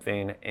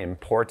something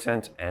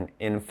important and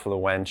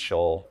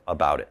influential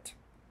about it.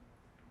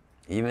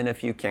 Even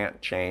if you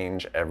can't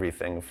change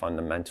everything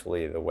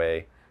fundamentally the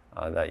way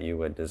that you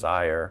would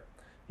desire,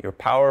 you're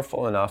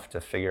powerful enough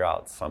to figure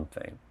out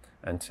something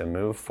and to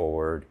move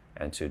forward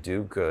and to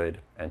do good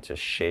and to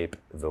shape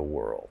the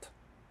world.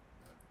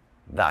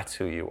 That's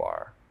who you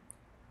are.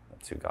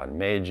 That's who God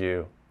made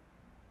you.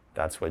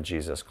 That's what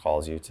Jesus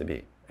calls you to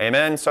be.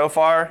 Amen so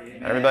far?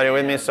 Amen. Everybody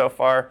with me so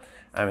far?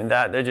 I mean,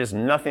 there's just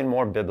nothing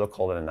more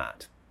biblical than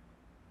that.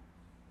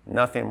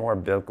 Nothing more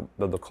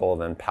biblical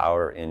than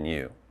power in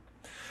you.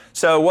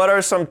 So what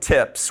are some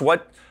tips?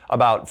 What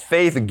about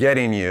faith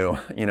getting you,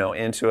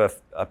 into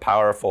a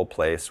powerful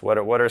place? What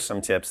are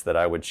some tips that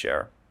I would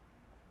share?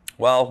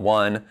 Well,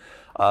 one,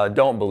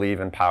 don't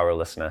believe in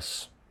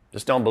powerlessness.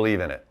 Just don't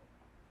believe in it.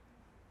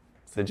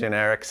 It's a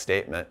generic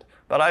statement,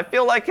 but I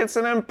feel like it's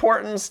an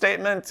important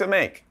statement to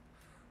make.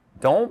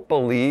 Don't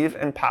believe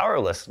in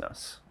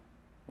powerlessness.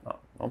 No,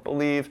 don't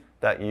believe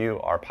that you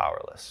are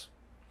powerless.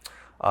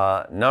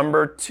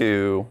 Number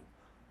two,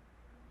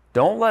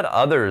 don't let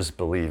others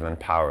believe in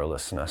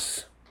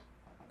powerlessness.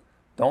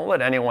 Don't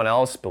let anyone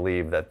else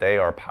believe that they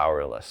are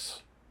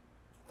powerless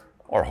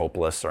or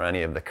hopeless or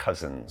any of the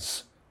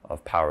cousins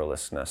of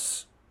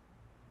powerlessness.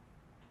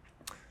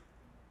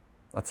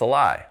 That's a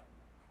lie.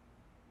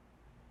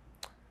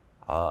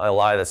 A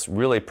lie that's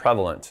really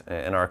prevalent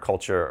in our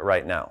culture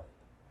right now.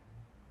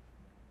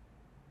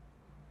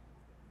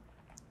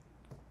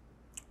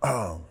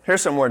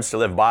 Here's some words to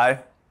live by.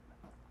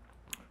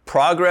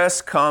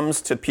 Progress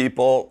comes to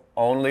people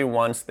only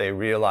once they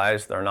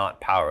realize they're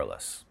not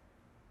powerless.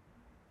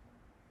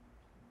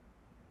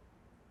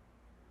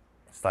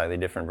 Slightly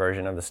different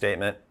version of the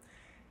statement.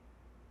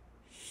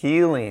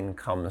 Healing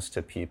comes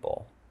to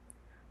people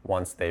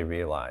once they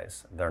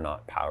realize they're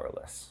not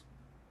powerless.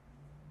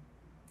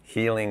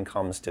 Healing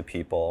comes to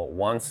people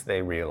once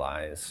they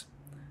realize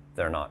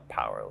they're not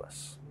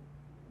powerless.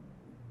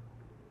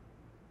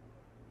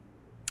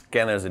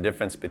 Again, there's a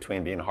difference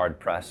between being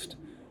hard-pressed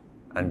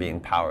and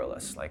being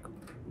powerless. Like,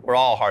 We're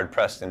all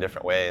hard-pressed in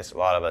different ways, a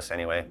lot of us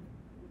anyway.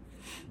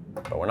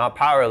 But we're not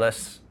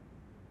powerless.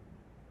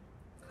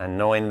 And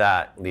knowing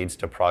that leads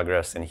to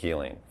progress and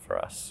healing for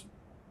us.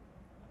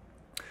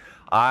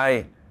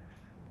 I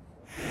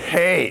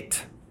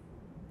hate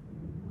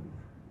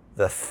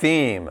the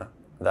theme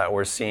that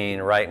we're seeing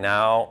right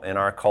now in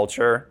our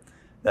culture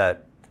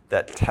that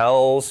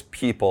tells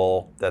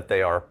people that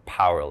they are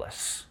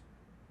powerless.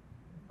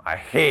 I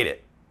hate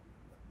it.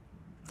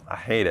 I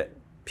hate it.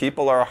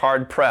 People are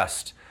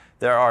hard-pressed.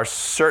 There are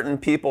certain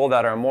people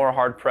that are more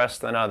hard-pressed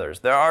than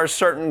others. There are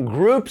certain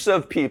groups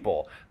of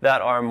people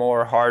that are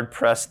more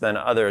hard-pressed than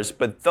others,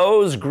 but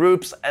those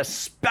groups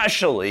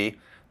especially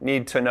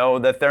need to know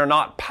that they're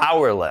not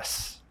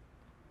powerless.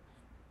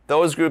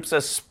 Those groups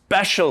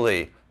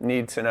especially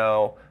need to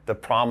know the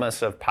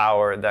promise of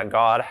power that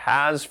God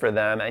has for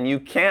them, and you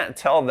can't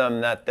tell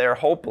them that they're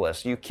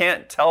hopeless. You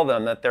can't tell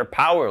them that they're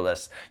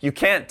powerless. You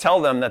can't tell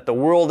them that the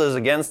world is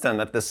against them,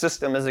 that the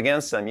system is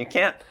against them. You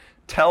can't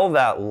tell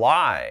that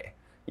lie.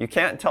 You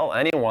can't tell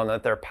anyone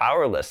that they're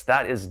powerless.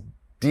 That is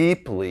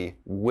deeply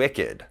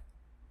wicked.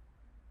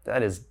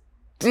 That is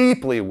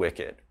deeply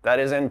wicked. That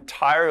is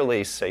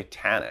entirely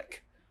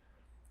satanic.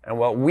 And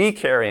what we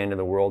carry into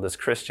the world as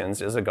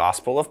Christians is a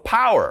gospel of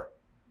power.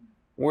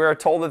 We are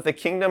told that the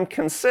kingdom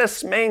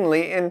consists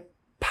mainly in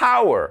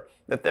power,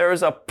 that there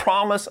is a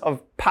promise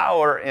of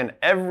power in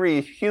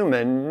every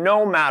human,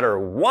 no matter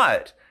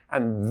what.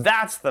 And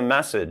that's the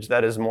message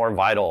that is more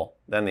vital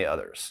than the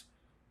others.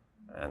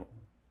 And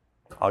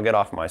I'll get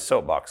off my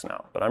soapbox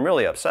now, but I'm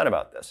really upset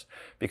about this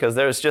because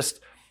there's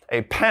just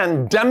a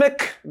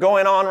pandemic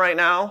going on right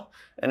now,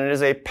 and it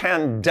is a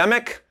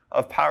pandemic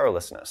of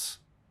powerlessness.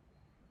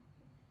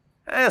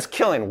 And it's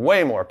killing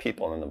way more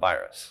people than the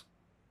virus.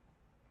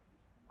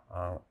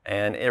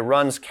 And it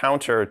runs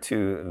counter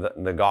to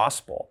the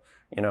gospel.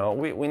 You know,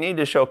 we need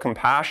to show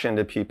compassion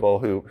to people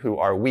who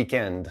are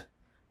weakened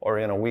or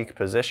in a weak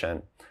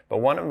position. But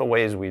one of the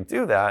ways we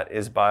do that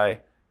is by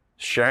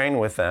sharing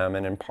with them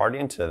and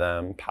imparting to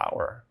them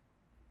power,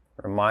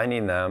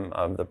 reminding them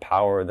of the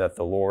power that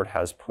the Lord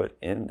has put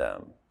in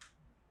them.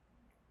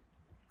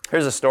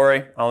 Here's a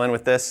story. I'll end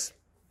with this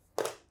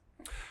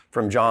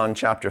from John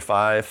chapter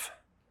 5.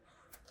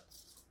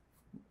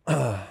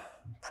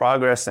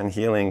 Progress and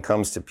healing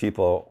comes to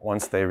people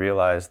once they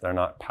realize they're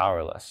not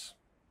powerless.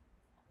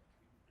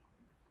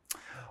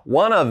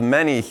 One of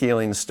many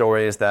healing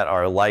stories that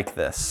are like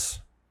this,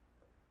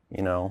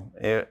 you know,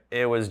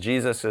 it was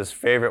Jesus'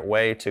 favorite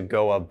way to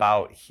go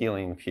about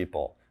healing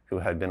people who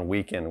had been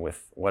weakened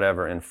with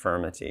whatever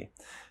infirmity.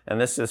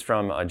 And this is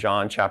from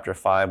John chapter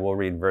 5. We'll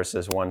read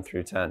verses 1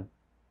 through 10.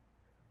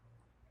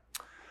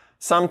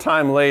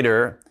 Sometime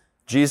later,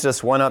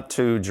 Jesus went up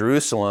to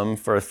Jerusalem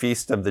for a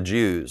feast of the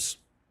Jews.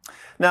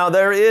 Now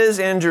there is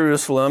in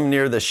Jerusalem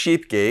near the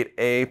sheep gate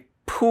a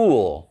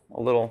pool,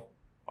 a little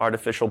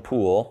artificial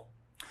pool,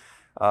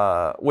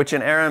 which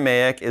in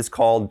Aramaic is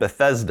called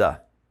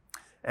Bethesda,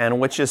 and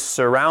which is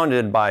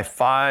surrounded by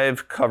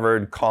 5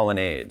 covered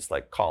colonnades,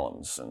 like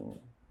columns and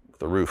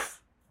the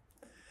roof.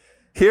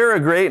 Here a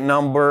great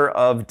number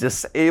of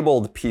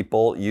disabled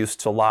people used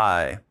to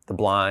lie, the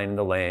blind,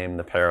 the lame,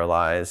 the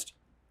paralyzed.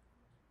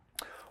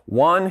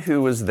 One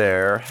who was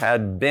there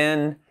had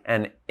been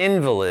an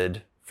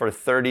invalid for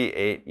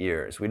 38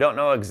 years. We don't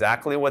know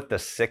exactly what the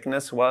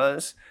sickness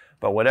was,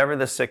 but whatever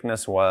the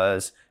sickness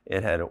was,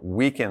 it had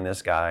weakened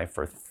this guy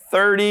for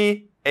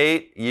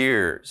 38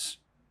 years.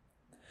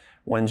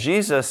 When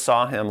Jesus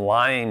saw him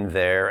lying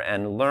there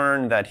and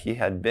learned that he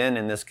had been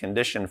in this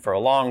condition for a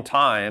long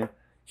time,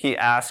 he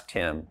asked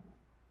him,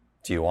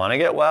 "Do you want to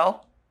get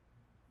well?"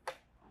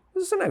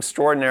 This is an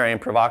extraordinary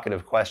and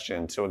provocative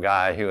question to a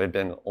guy who had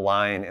been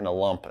lying in a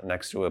lump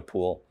next to a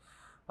pool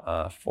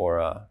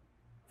for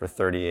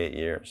 38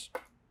 years.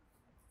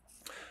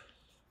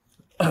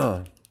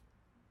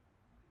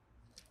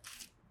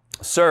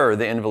 "Sir,"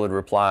 the invalid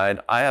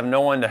replied, "I have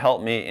no one to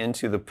help me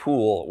into the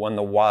pool when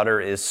the water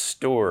is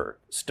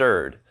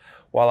stirred.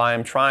 While I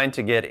am trying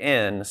to get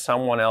in,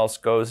 someone else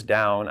goes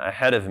down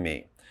ahead of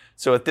me."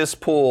 So at this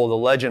pool, the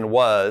legend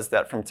was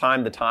that from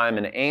time to time,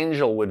 an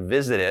angel would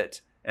visit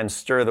it and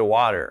stir the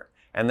water.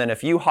 And then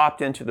if you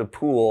hopped into the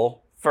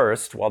pool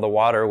first while the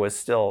water was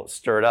still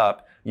stirred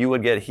up, you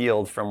would get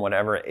healed from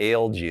whatever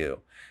ailed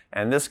you.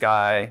 And this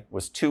guy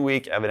was too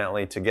weak,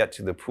 evidently, to get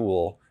to the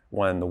pool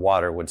when the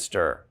water would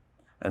stir.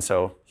 And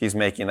so he's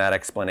making that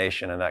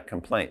explanation and that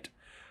complaint.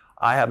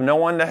 "I have no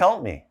one to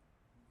help me.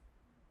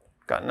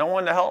 Got no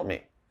one to help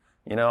me.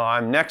 You know,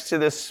 I'm next to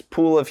this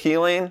pool of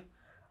healing,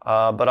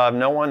 but I have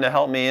no one to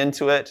help me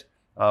into it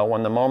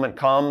when the moment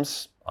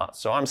comes.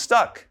 So I'm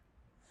stuck.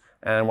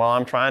 And while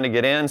I'm trying to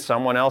get in,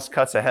 someone else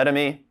cuts ahead of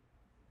me."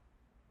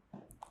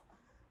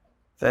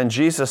 Then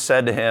Jesus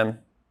said to him,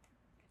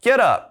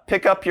 "Get up,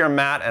 pick up your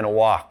mat and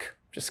walk."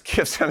 Just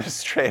gives him a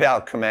straight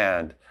out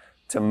command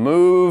to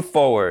move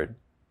forward.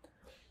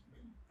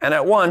 And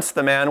at once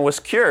the man was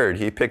cured.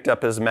 He picked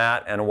up his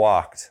mat and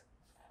walked.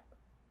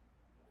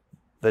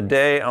 The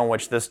day on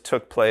which this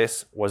took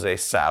place was a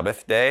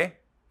Sabbath day.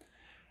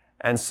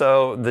 And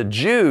so the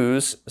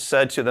Jews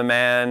said to the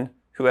man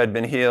who had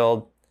been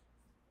healed,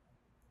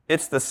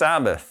 "It's the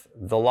Sabbath.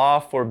 The law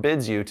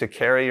forbids you to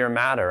carry your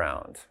mat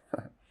around."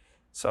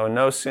 So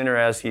no sooner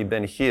has he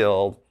been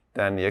healed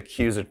than the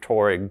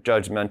accusatory,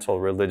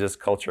 judgmental religious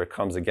culture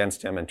comes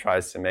against him and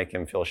tries to make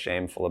him feel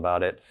shameful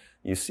about it.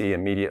 You see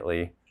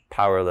immediately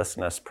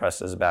powerlessness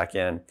presses back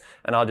in.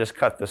 And I'll just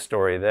cut the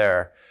story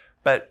there.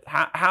 But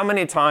how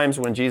many times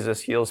when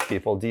Jesus heals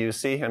people do you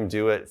see him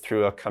do it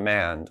through a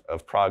command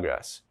of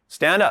progress?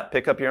 Stand up,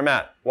 pick up your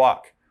mat,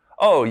 walk.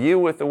 Oh, you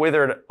with the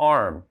withered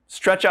arm,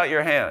 stretch out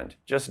your hand,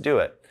 just do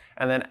it.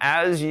 And then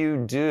as you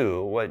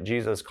do what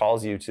Jesus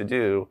calls you to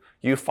do,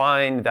 you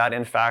find that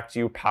in fact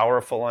you're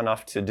powerful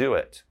enough to do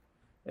it.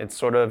 It's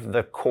sort of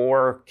the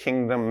core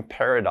kingdom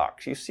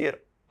paradox. You see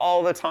it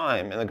all the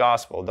time in the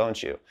gospel,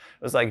 don't you?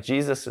 It was like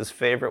Jesus'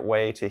 favorite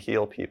way to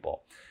heal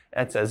people.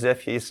 It's as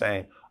if he's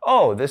saying,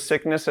 oh, this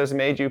sickness has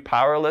made you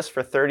powerless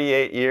for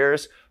 38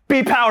 years.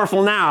 Be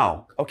powerful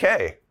now.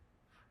 Okay.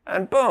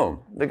 And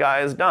boom, the guy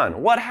is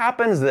done. What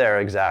happens there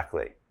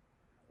exactly?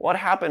 What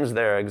happens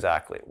there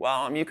exactly?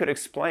 Well, you could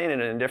explain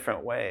it in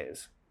different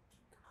ways.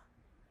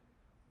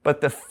 But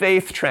the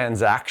faith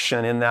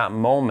transaction in that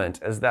moment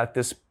is that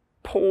this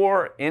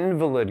poor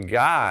invalid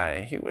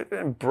guy, who had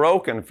been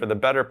broken for the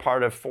better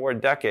part of 4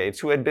 decades,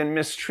 who had been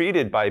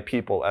mistreated by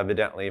people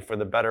evidently for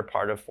the better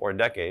part of 4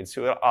 decades,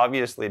 who had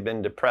obviously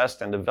been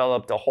depressed and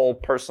developed a whole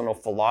personal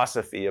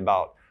philosophy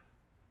about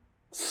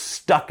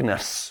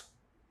stuckness,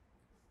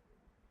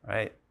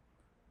 right?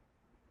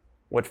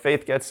 What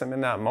faith gets him in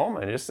that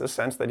moment is the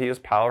sense that he is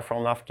powerful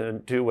enough to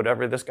do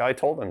whatever this guy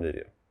told him to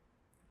do.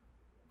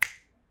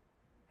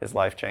 His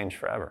life changed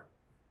forever.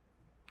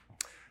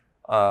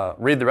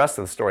 Read the rest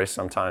of the story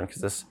sometime,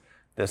 because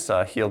this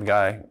healed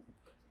guy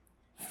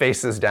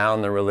faces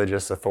down the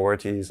religious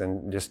authorities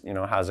and just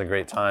has a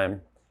great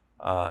time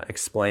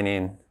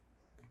explaining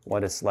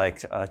what it's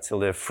like to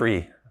live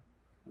free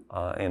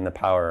in the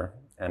power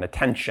and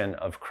attention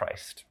of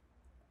Christ.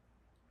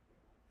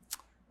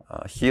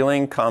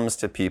 Healing comes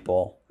to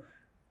people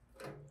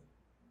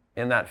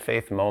in that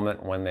faith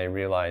moment when they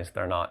realize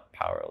they're not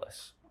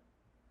powerless.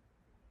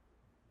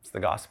 It's the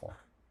gospel.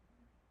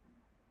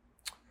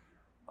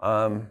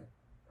 All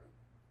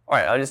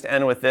right, I'll just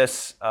end with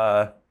this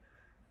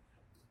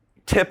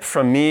tip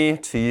from me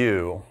to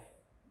you,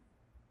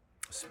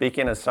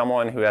 speaking as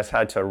someone who has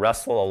had to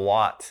wrestle a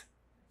lot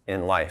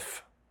in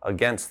life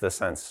against the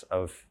sense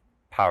of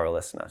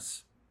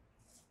powerlessness.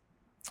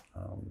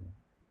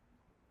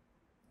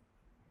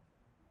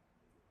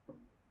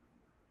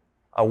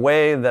 A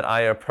way that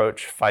I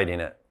approach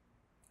fighting it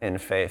in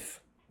faith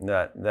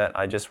that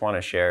I just want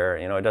to share.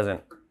 It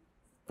doesn't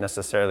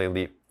necessarily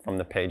leap from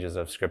the pages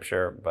of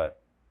Scripture,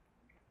 but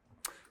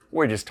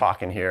we're just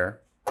talking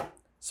here.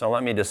 So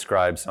let me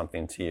describe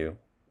something to you.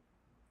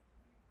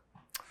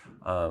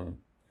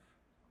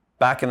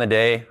 Back in the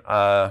day,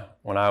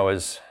 when I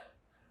was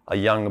a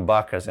young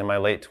buck, I was in my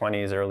late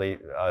 20s, early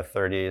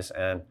 30s,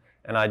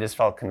 and I just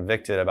felt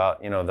convicted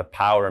about, the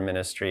power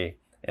ministry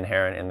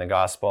inherent in the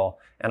gospel.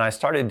 And I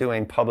started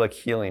doing public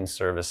healing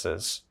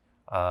services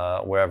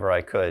wherever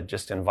I could,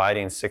 just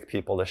inviting sick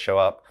people to show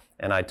up.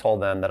 And I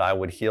told them that I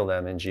would heal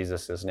them in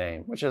Jesus'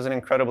 name, which is an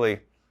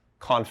incredibly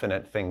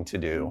confident thing to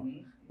do,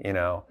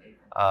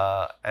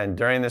 And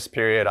during this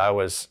period, I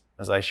was,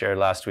 as I shared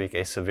last week,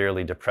 a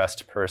severely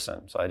depressed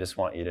person. So I just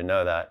want you to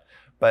know that.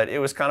 But it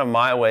was kind of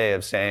my way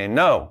of saying,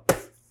 no,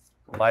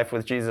 life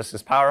with Jesus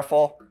is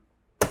powerful.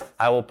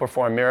 I will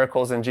perform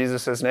miracles in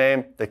Jesus'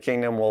 name. The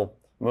kingdom will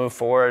move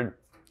forward,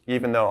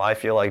 even though I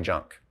feel like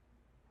junk.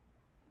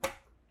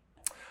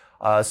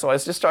 So I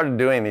just started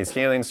doing these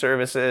healing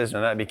services,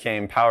 and that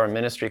became power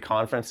ministry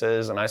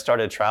conferences, and I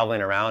started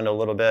traveling around a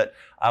little bit.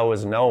 I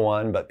was no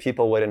one, but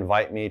people would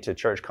invite me to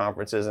church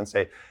conferences and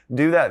say,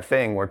 do that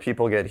thing where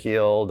people get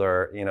healed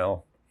or,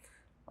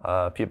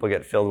 people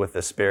get filled with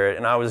the Spirit.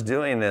 And I was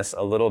doing this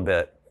a little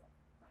bit,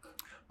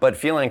 but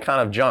feeling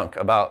kind of junk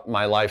about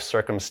my life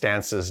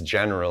circumstances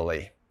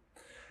generally.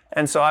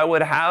 And so I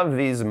would have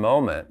these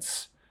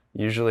moments,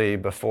 usually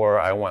before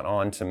I went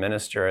on to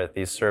minister at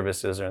these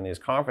services or in these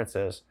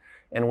conferences,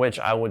 in which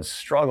I would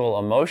struggle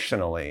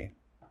emotionally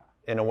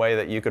in a way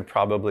that you could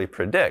probably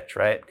predict,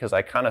 right? Because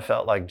I kind of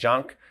felt like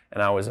junk,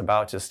 and I was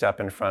about to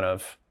step in front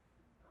of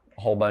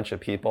a whole bunch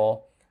of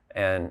people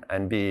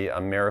and be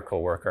a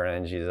miracle worker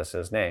in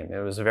Jesus' name.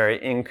 It was very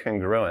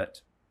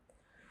incongruent.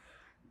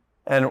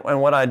 And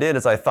what I did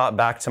is I thought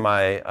back to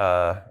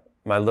my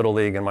little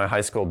league and my high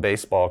school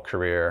baseball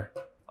career,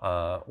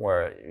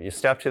 where you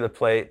step to the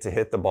plate to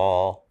hit the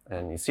ball,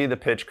 and you see the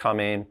pitch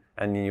coming,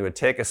 and you would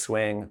take a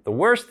swing. The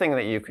worst thing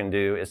that you can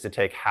do is to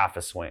take half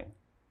a swing.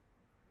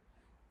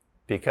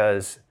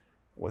 Because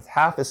with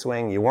half a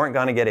swing, you weren't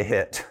going to get a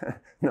hit,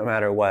 no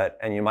matter what,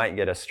 and you might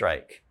get a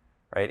strike,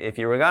 right? If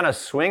you were going to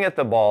swing at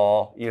the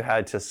ball, you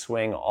had to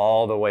swing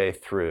all the way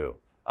through.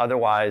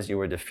 Otherwise, you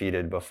were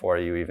defeated before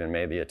you even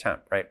made the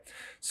attempt, right?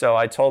 So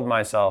I told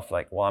myself,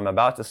 I'm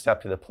about to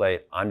step to the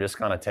plate. I'm just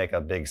going to take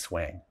a big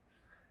swing.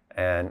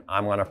 And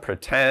I'm going to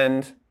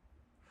pretend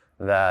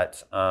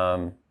that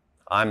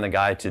I'm the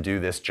guy to do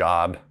this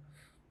job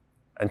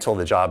until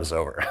the job is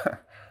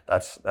over.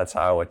 That's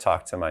how I would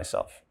talk to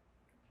myself.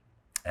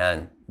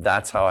 And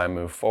that's how I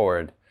move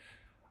forward.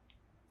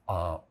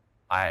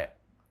 I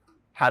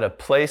had a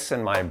place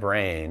in my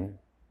brain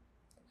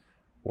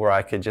where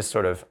I could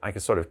sort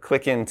of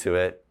click into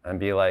it and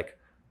be like,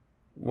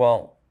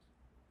 well,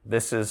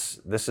 this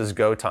is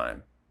go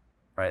time,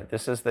 right?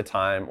 This is the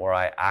time where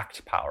I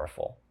act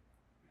powerful,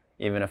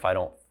 even if I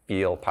don't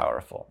feel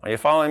powerful. Are you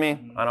following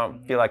me? I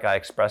don't feel like I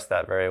expressed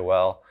that very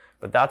well,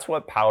 but that's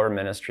what power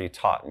ministry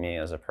taught me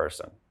as a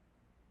person.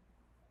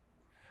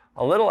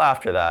 A little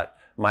after that,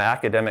 my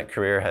academic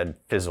career had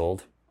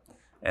fizzled,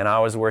 and I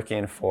was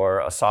working for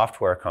a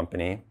software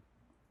company,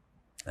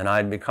 and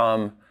I'd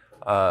become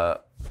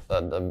the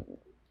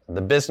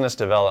business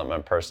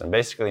development person.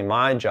 Basically,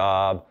 my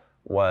job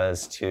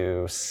was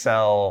to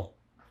sell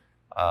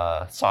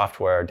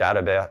software,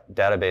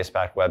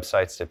 database-backed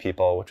websites to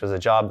people, which was a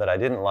job that I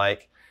didn't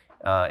like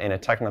in a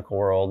technical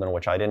world in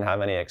which I didn't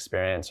have any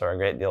experience or a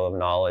great deal of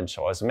knowledge.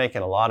 So I was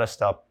making a lot of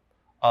stuff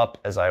up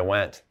as I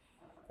went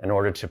in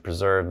order to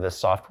preserve this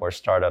software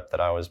startup that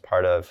I was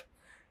part of.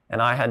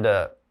 And I had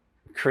to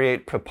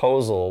create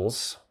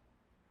proposals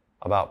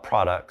about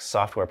products,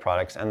 software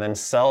products, and then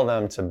sell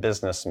them to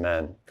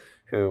businessmen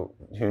who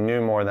knew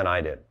more than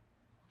I did,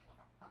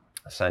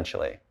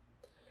 essentially.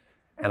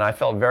 And I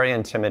felt very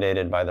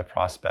intimidated by the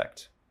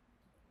prospect.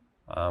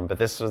 But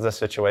this was the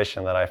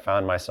situation that I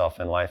found myself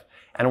in life.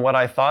 And what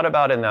I thought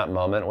about in that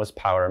moment was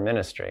power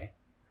ministry.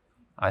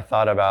 I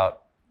thought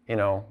about,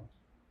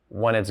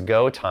 when it's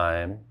go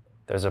time,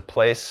 there's a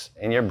place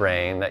in your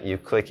brain that you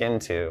click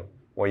into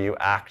where you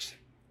act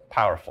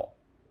powerful.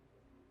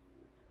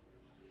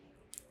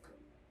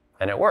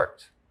 And it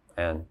worked.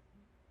 And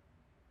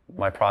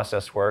my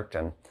process worked,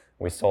 and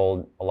we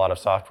sold a lot of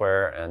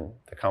software, and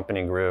the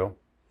company grew,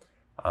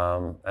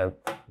 at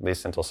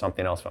least until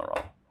something else went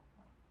wrong.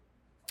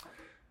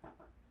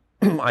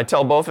 I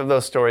tell both of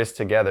those stories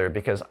together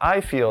because I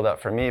feel that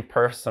for me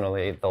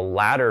personally, the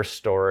latter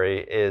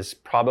story is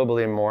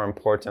probably more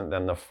important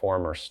than the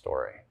former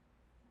story.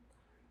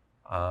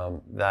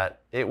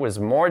 That it was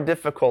more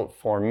difficult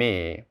for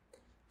me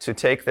to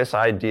take this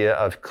idea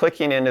of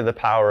clicking into the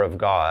power of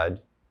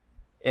God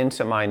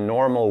into my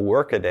normal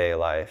workaday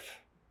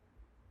life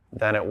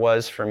than it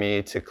was for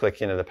me to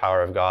click into the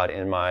power of God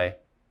in my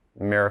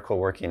miracle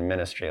working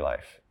ministry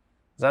life.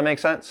 Does that make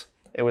sense?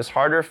 It was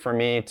harder for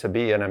me to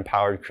be an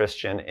empowered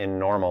Christian in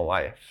normal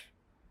life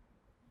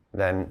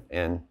than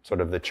in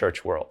sort of the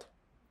church world.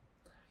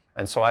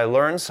 And so I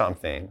learned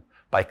something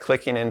by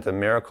clicking into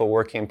miracle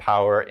working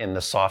power in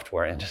the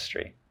software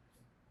industry.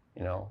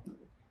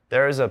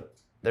 There's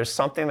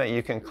something that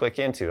you can click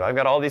into. I've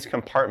got all these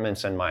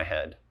compartments in my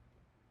head.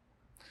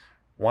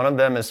 One of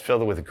them is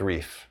filled with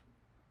grief.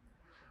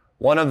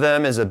 One of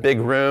them is a big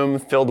room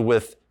filled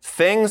with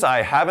things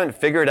I haven't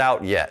figured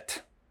out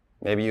yet.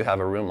 Maybe you have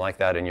a room like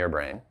that in your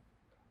brain.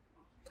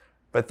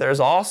 But there's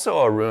also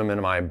a room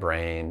in my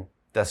brain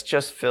that's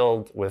just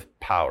filled with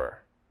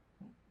power.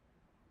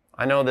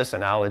 I know this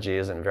analogy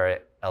isn't very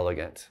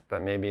elegant,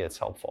 but maybe it's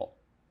helpful.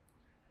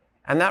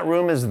 And that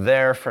room is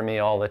there for me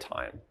all the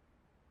time.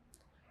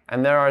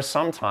 And there are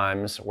some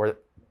times where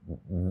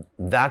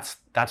that's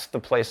the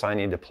place I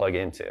need to plug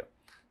into.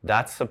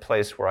 That's the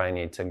place where I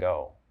need to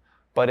go.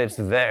 But it's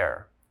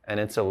there, and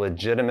it's a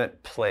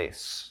legitimate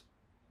place.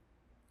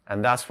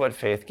 And that's what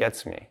faith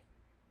gets me,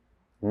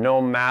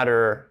 no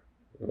matter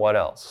what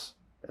else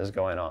is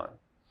going on.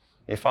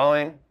 You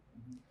following?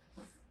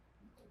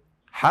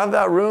 Have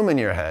that room in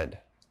your head.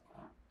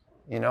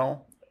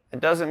 It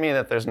doesn't mean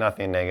that there's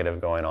nothing negative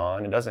going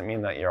on. It doesn't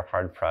mean that you're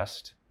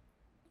hard-pressed.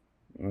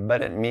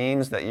 But it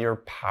means that you're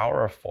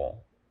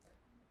powerful,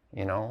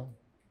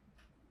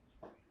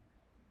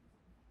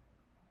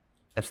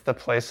 It's the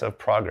place of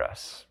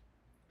progress.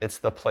 It's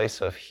the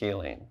place of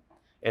healing.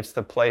 It's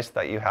the place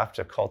that you have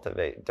to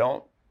cultivate.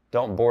 Don't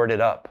board it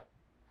up.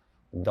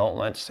 Don't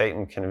let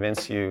Satan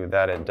convince you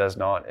that it does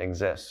not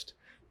exist,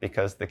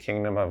 because the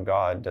kingdom of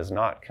God does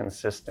not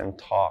consist in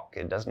talk.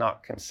 It does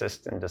not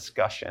consist in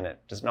discussion. It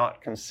does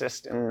not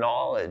consist in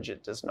knowledge.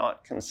 It does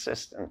not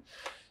consist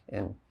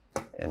in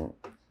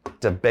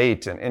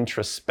debate and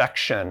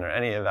introspection or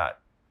any of that.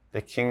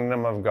 The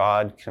kingdom of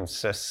God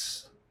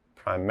consists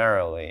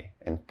primarily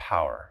in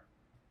power.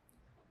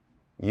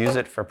 Use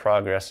it for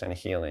progress and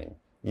healing.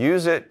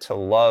 Use it to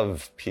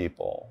love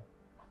people.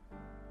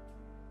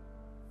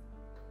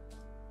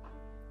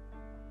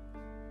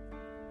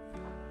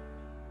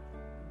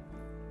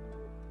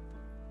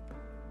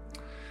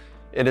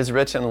 It is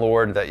written,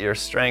 Lord, that your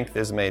strength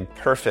is made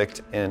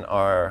perfect in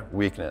our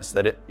weakness,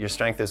 that your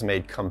strength is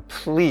made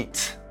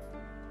complete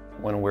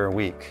when we're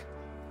weak,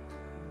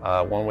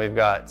 when we've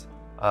got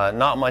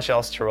not much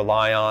else to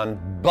rely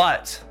on,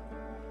 but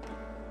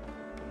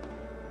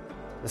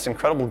this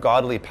incredible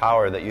godly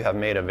power that you have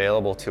made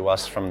available to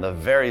us from the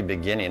very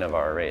beginning of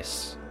our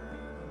race,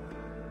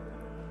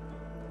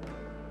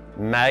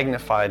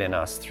 magnified in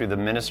us through the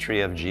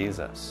ministry of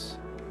Jesus.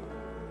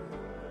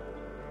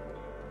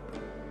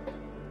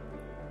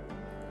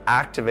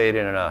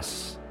 activated in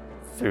us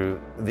through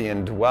the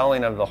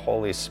indwelling of the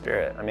Holy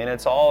Spirit. I mean,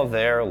 it's all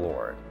there,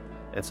 Lord.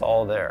 It's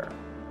all there.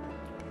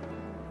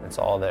 It's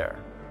all there.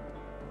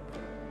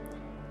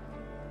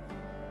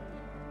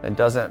 It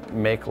doesn't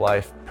make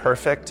life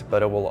perfect,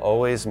 but it will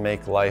always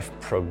make life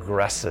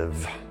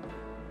progressive.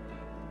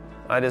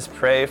 I just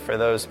pray for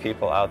those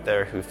people out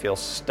there who feel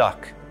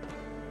stuck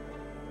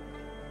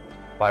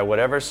by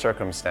whatever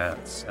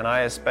circumstance. And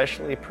I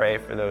especially pray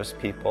for those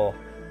people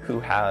who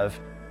have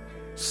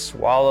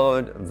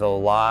swallowed the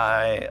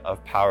lie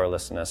of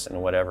powerlessness in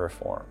whatever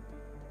form.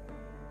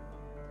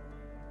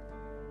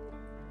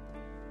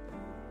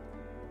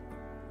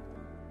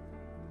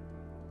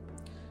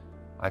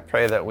 I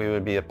pray that we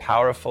would be a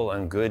powerful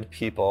and good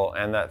people,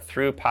 and that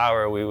through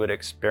power we would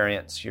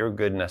experience your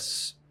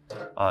goodness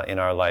in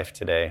our life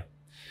today.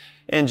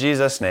 In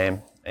Jesus'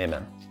 name,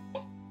 amen.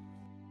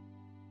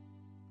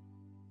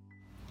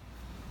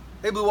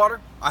 Hey Blue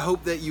Water, I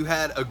hope that you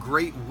had a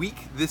great week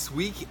this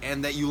week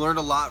and that you learned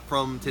a lot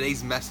from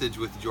today's message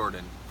with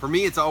Jordan. For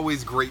me, it's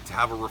always great to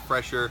have a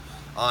refresher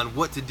on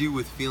what to do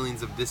with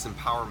feelings of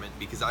disempowerment,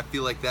 because I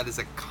feel like that is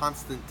a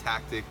constant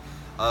tactic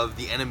of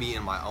the enemy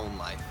in my own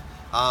life.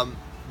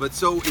 But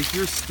so if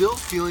you're still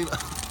feeling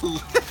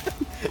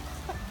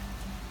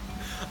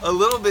a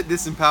little bit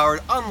disempowered,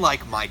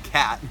 unlike my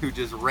cat who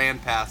just ran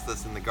past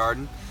us in the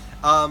garden,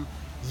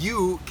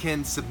 you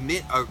can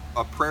submit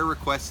a prayer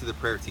request to the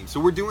prayer team. So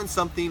we're doing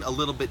something a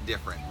little bit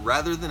different.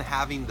 Rather than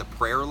having the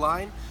prayer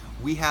line,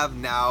 we have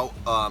now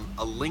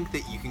a link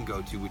that you can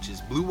go to, which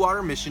is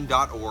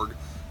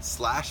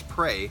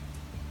bluewatermission.org/pray,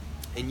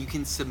 and you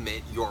can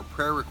submit your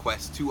prayer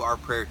request to our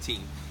prayer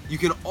team. You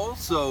can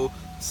also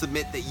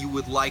submit that you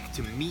would like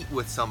to meet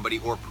with somebody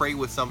or pray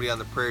with somebody on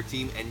the prayer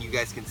team, and you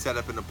guys can set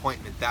up an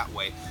appointment that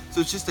way.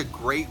 So it's just a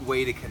great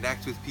way to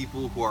connect with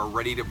people who are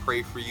ready to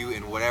pray for you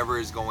in whatever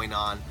is going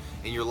on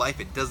in your life.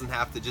 It doesn't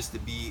have to just to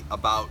be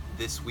about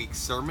this week's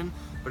sermon,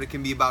 but it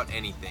can be about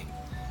anything.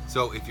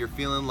 So if you're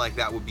feeling like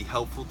that would be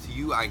helpful to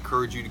you, I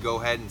encourage you to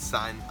go ahead and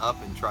sign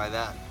up and try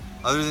that.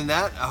 Other than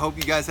that, I hope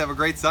you guys have a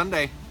great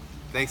Sunday.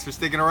 Thanks for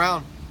sticking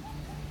around.